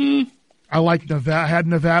 I like Nevada. I had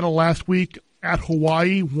Nevada last week at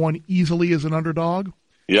Hawaii, won easily as an underdog.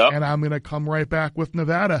 Yeah. And I'm going to come right back with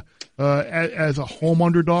Nevada as a home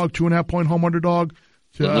underdog, 2.5-point home underdog.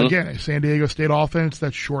 Again, a San Diego State offense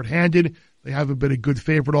that's shorthanded. They haven't been a good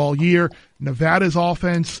favorite all year. Nevada's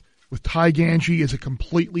offense with Ty Ganji is a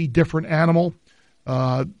completely different animal.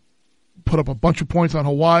 Put up a bunch of points on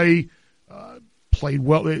Hawaii. Played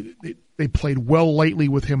well. They played well lately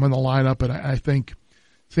with him in the lineup, and I think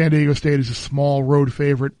San Diego State is a small road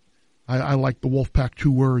favorite. I like the Wolfpack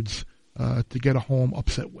 2 words to get a home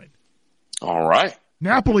upset win. All right.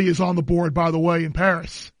 Napoli is on the board, by the way, in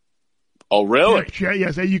Paris. Oh, really? Yeah,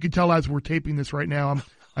 yes, you can tell as we're taping this right now.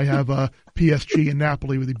 I have PSG and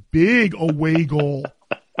Napoli with a big away goal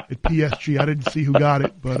at PSG. I didn't see who got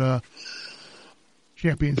it, but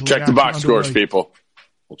Champions League. Check the box scores, people.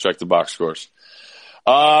 We'll check the box scores.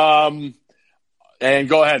 And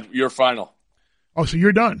go ahead, your final. Oh, so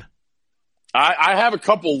you're done. I have a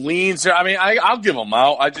couple leans here. I mean, I'll give them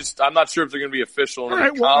out. I'm not sure if they're going to be official in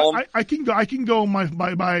the column. Well, I can go my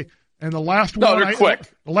and the last one. No, they're quick.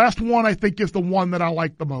 The last one I think is the one that I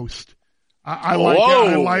like the most.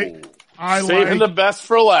 Saving the best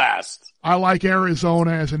for last. I like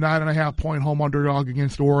Arizona as a 9.5-point home underdog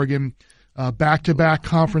against Oregon. Back-to-back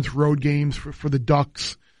conference road games for the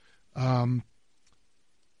Ducks.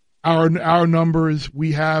 Our numbers,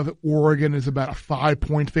 we have Oregon is about a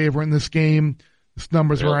 5-point favorite in this game. This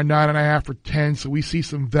number's around 9.5 or 10, so we see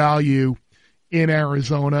some value in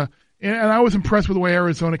Arizona. And I was impressed with the way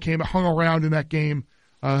Arizona hung around in that game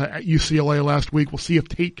at UCLA last week. We'll see if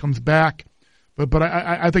Tate comes back. But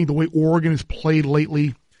I think the way Oregon has played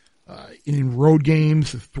lately in road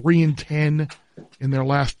games, 3-10 in their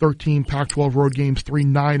last 13 Pac-12 road games,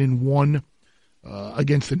 3-9-1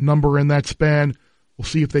 against a number in that span. We'll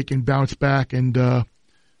see if they can bounce back and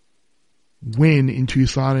win in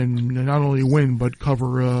Tucson, and not only win but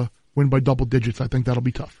win by double digits. I think that'll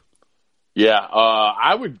be tough. Yeah,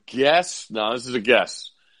 I would guess. Now, this is a guess.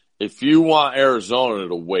 If you want Arizona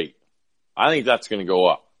to wait, I think that's going to go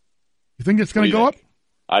up. You think it's going to go up?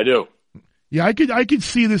 I do. Yeah, I could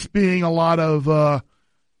see this being a lot of. I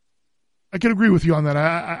could agree with you on that.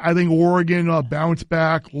 I think Oregon bounce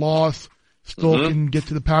back, loss, still can get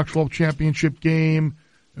to the Pac-12 championship game.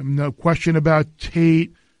 No question about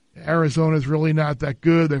Tate. Arizona's really not that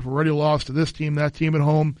good. They've already lost to this team, that team at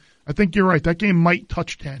home. I think you're right. That game might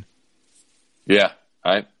touch 10. Yeah,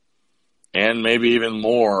 and maybe even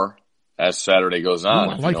more as Saturday goes on.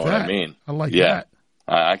 Ooh, I like you know that. what I mean? I like that.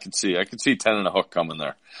 I could see 10 and a hook coming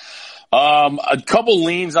there. A couple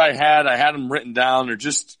leans I had them written down.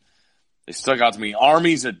 They stuck out to me.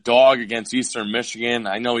 Army's a dog against Eastern Michigan.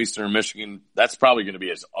 I know Eastern Michigan, that's probably going to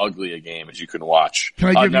be as ugly a game as you can watch.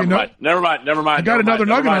 Can I give you Never mind. I got another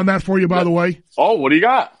nugget on that for you, by the way. Oh, what do you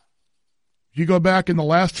got? If you go back in the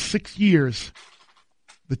last 6 years,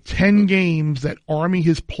 the 10 games that Army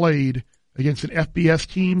has played against an FBS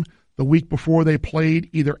team the week before they played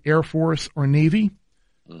either Air Force or Navy,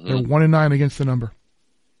 they're 1-9 against the number.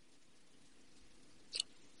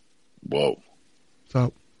 Whoa.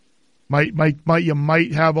 So you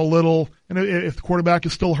might have a little, and if the quarterback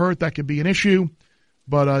is still hurt, that could be an issue.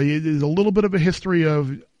 But there's a little bit of a history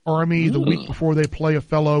of Army the week before they play a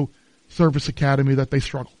fellow service academy that they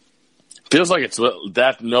struggle. Feels like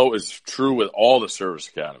that note is true with all the service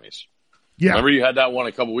academies. Yeah. Remember you had that one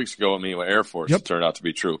a couple weeks ago with me with Air Force. Yep. It turned out to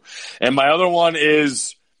be true. And my other one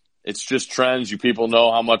is, it's just trends. You people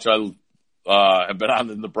know how much I have been on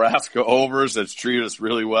the Nebraska overs. That's treated us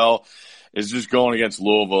really well. Is just going against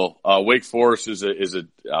Louisville. Wake Forest is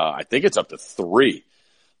I think it's up to 3.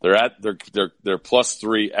 They're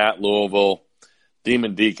 +3 at Louisville.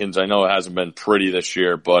 Demon Deacons, I know it hasn't been pretty this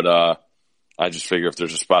year, but I just figure if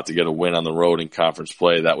there's a spot to get a win on the road in conference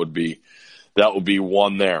play, that would be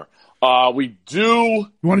one there. We do.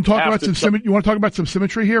 You want to talk about some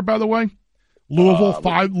symmetry here, by the way? Louisville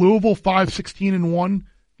 5-16-1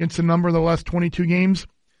 against the number of the last 22 games.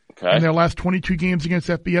 Okay. In their last 22 games against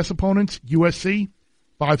FBS opponents, USC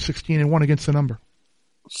 5-16-1 against the number.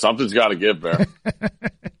 Something's got to give, Bear.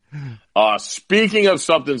 Speaking of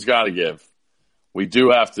something's got to give, we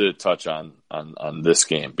do have to touch on this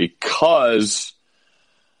game because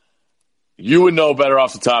you would know better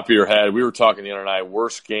off the top of your head. We were talking the other night,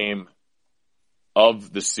 worst game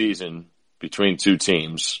of the season between two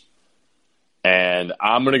teams. And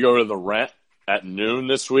I'm going to go to the Rent at noon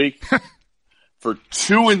this week for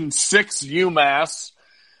 2-6 UMass,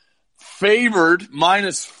 favored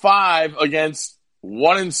 -5 against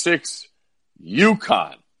 1-6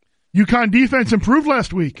 UConn. UConn defense improved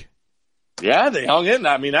last week. Yeah, they hung in.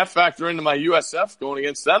 I mean, that factored into my USF going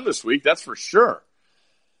against them this week. That's for sure.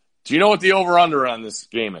 Do you know what the over-under on this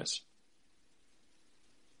game is?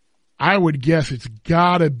 I would guess it's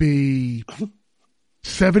got to be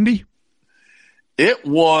 70. It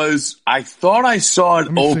was. I thought I saw it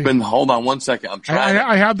open. See. Hold on one second. I'm trying.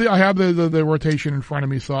 I have the rotation in front of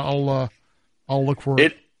me, so I'll look for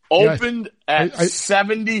it. It opened at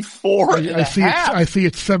 74 and a half. I see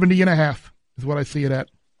it's 70.5 is what I see it at.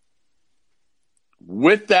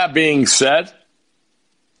 With that being said,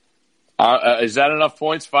 is that enough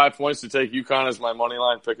points? 5 points to take UConn as my money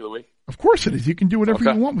line pick of the week? Of course it is. You can do whatever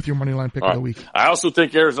you want with your money line pick of the week. I also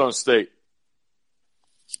think Arizona State.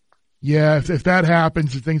 Yeah, if that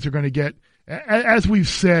happens, things are going to get, as we've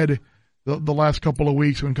said the last couple of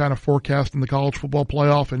weeks when kind of forecasting the college football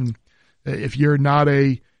playoff, and if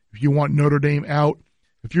you want Notre Dame out,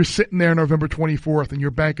 if you're sitting there November 24th and you're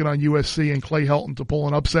banking on USC and Clay Helton to pull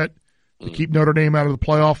an upset to keep Notre Dame out of the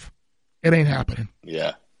playoff, it ain't happening.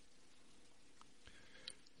 Yeah.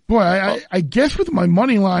 Boy, I guess with my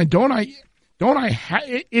money line,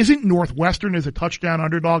 isn't Northwestern as a touchdown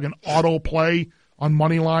underdog an auto play on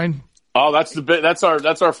money line? Oh, that's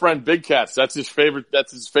our friend Big Cats. That's his favorite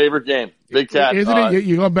game. Big Cat. Isn't it?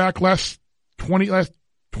 You go back last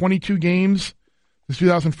 22 games. This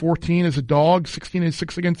 2014 as a dog,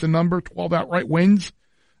 16-6 against the number, 12 outright wins,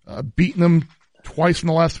 beating them twice in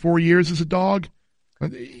the last 4 years as a dog.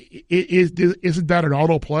 Isn't that an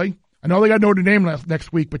auto play? I know they got Notre Dame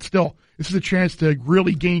next week, but still, this is a chance to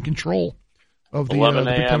really gain control of the, 11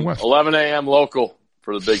 the Big Ten a.m. West. 11 a.m. local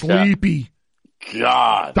for the Big Sleepy.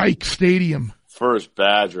 God. Dyke Stadium. First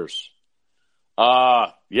Badgers.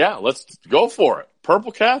 Yeah, let's go for it.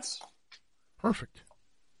 Purple Cats? Perfect.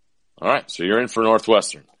 All right, so you're in for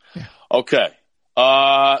Northwestern. Yeah. Okay.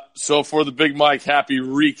 So for the Big Mike Happy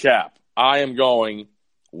recap, I am going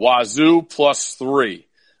Wazoo +3,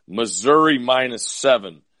 Missouri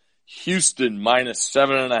 -7, Houston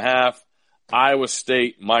 -7.5, Iowa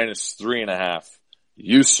State -3.5.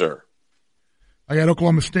 You, sir. I got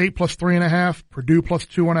Oklahoma State +3.5, Purdue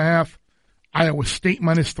 +2.5, Iowa State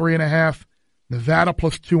 -3.5, Nevada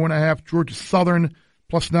 +2.5, Georgia Southern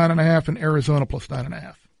 +9.5, and Arizona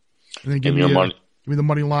 +9.5. And then give me the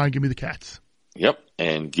money line. Give me the Cats. Yep,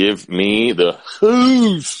 and give me the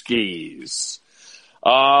Huskies.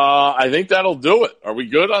 I think that'll do it. Are we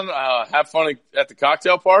good on have fun at the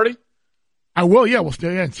cocktail party? I will. Yeah, we'll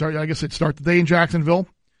stay in. Sorry, like I said, start the day in Jacksonville,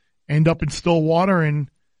 end up in Stillwater, and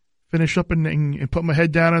finish up and put my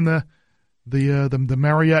head down in the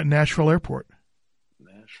Marriott Nashville Airport.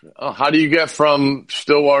 Nashville. Oh, how do you get from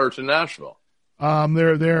Stillwater to Nashville?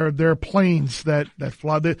 There are planes that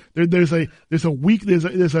fly. There's a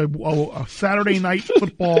Saturday night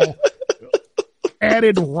football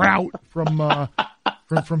added route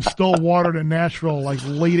from Stillwater to Nashville, like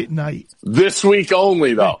late at night. This week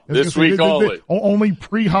only, though. This week only. Only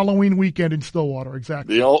pre-Halloween weekend in Stillwater,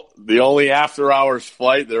 exactly. The only after-hours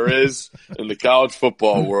flight there is in the college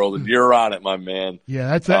football world, and you're on it, my man.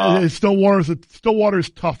 Yeah, Stillwater's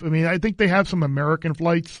tough. I mean, I think they have some American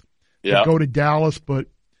flights that go to Dallas, but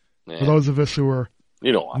for those of us who are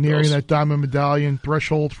nearing that diamond medallion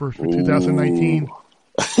threshold for 2019,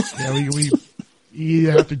 we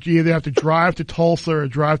either have to drive to Tulsa or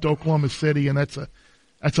drive to Oklahoma City, and that's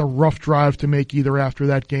a rough drive to make either after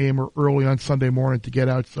that game or early on Sunday morning to get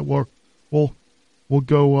out. So we'll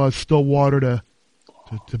go Stillwater to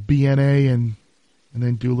BNA and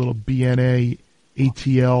then do a little BNA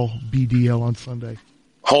ATL BDL on Sunday.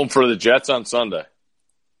 Home for the Jets on Sunday.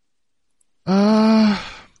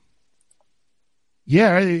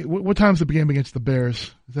 Yeah. What time's the game against the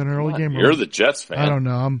Bears? Is that an early game? You're the Jets fan. I don't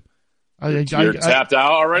know. You're tapped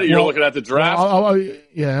out already? You're looking at the draft?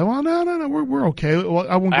 Yeah. Well, no. We're okay. Well,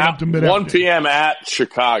 I won't get up to mid. 1 p.m. at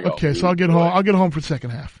Chicago. Okay, so I'll get home. I'll get home for the second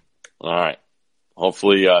half. All right.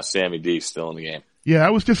 Hopefully, Sammy D's still in the game. Yeah,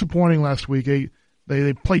 that was disappointing last week.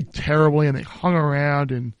 They played terribly and they hung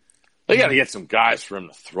around and they got to get some guys for him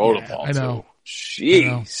to throw the ball. I know. To.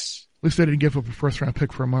 Jeez. At least they didn't give up a first-round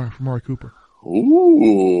pick for Amari Cooper.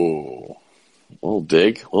 Ooh. Little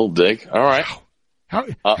dig. All right.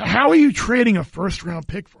 How are you trading a first-round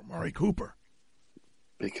pick for Amari Cooper?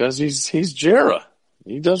 Because he's Jarrah.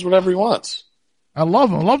 He does whatever he wants. I love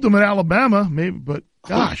him. I loved him in Alabama, maybe, but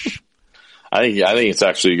gosh. I think it's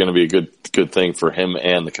actually going to be a good thing for him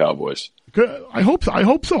and the Cowboys. I hope so. I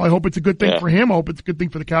hope it's a good thing for him. I hope it's a good thing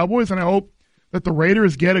for the Cowboys, and I hope that the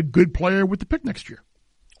Raiders get a good player with the pick next year.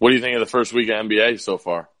 What do you think of the first week of NBA so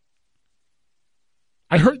far?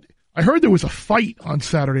 I heard there was a fight on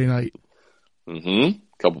Saturday night. Mm-hmm. A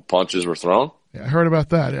couple punches were thrown. Yeah, I heard about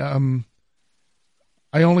that.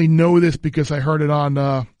 I only know this because I heard it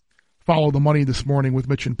on Follow the Money this morning with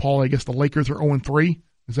Mitch and Paul. I guess the Lakers are 0-3.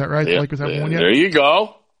 Is that right? Yeah, the Lakers haven't won yet? There you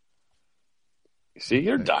go. See,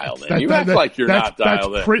 you're dialed in. You act like you're not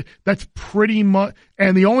dialed in. That's pretty much.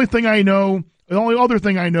 And the only other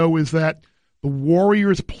thing I know is that the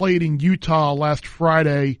Warriors played in Utah last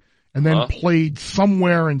Friday and then played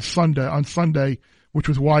somewhere on Sunday, which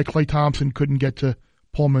was why Klay Thompson couldn't get to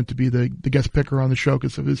Pullman to be the guest picker on the show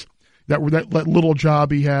because of that little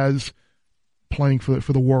job he has playing for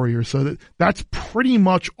the Warriors. So that's pretty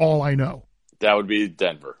much all I know. That would be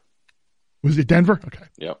Denver. Was it Denver? Okay.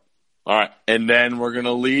 Yep. All right. And then we're going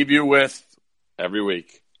to leave you with every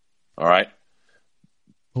week. All right.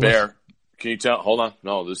 Bear, can you tell? Hold on.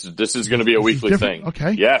 No, this is going to be a weekly thing.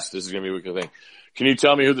 Okay. Yes, this is going to be a weekly thing. Can you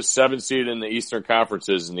tell me who the 7th seed in the Eastern Conference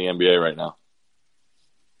is in the NBA right now?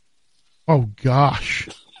 Oh, gosh.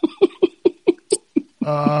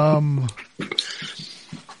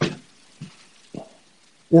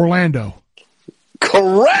 Orlando.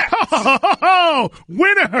 Correct. Oh,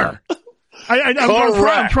 winner.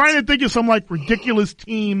 I'm trying to think of some ridiculous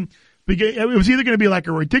team. It was either going to be like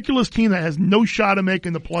a ridiculous team that has no shot of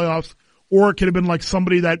making the playoffs, or it could have been like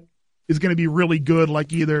somebody that is going to be really good,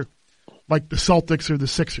 like either like the Celtics or the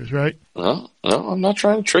Sixers, right? No, I'm not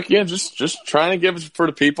trying to trick you. Just trying to give it for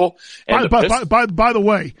the people. And by the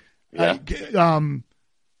way, yeah.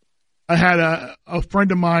 I had a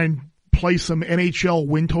friend of mine play some NHL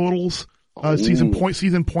win totals season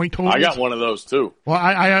point totals. I got one of those too. Well,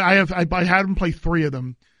 I had them play 3 of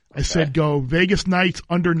them. I said go Vegas Knights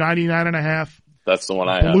under 99.5. That's the one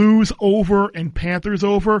I have. Blues over and Panthers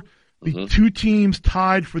over. The 2 teams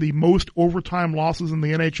tied for the most overtime losses in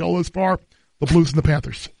the NHL as far, the Blues and the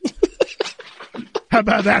Panthers. How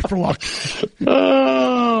about that for luck?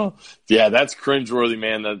 Oh, yeah, that's cringeworthy,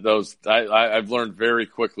 man. I've learned very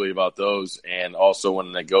quickly about those, and also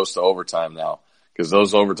when it goes to overtime now, because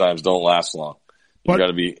those overtimes don't last long. You got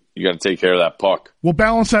to take care of that puck. We'll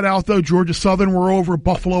balance that out though. Georgia Southern we're over,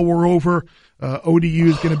 Buffalo we're over. ODU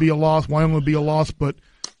is going to be a loss. Wyoming will be a loss, but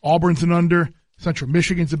Auburn's an under. Central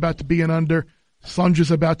Michigan's about to be an under. Sunja's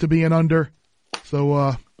about to be an under.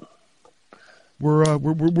 So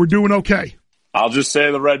we're doing okay. I'll just say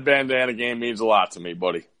the red bandana game means a lot to me,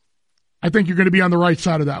 buddy. I think you're going to be on the right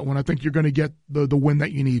side of that one. I think you're going to get the win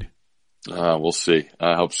that you need. We'll see.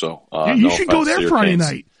 I hope so. You should go there Friday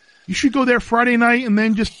night. You should go there Friday night and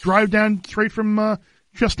then just drive down straight from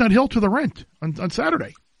Chestnut Hill to the Rent on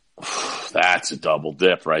Saturday. That's a double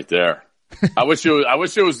dip right there. I wish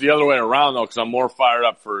it was the other way around though, because I'm more fired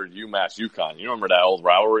up for UMass UConn. You remember that old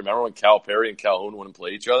rivalry? Remember when Cal Perry and Calhoun wouldn't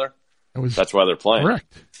play each other? That's why they're playing.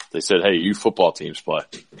 Correct. They said, "Hey, you football teams play."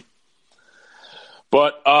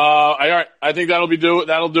 But all right, I think that'll do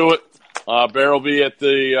it. Bear will be at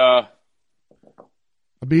the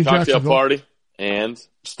cocktail party and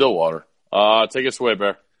Stillwater. Take us away,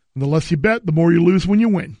 Bear. The less you bet, the more you lose when you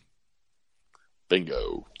win.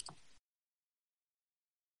 Bingo.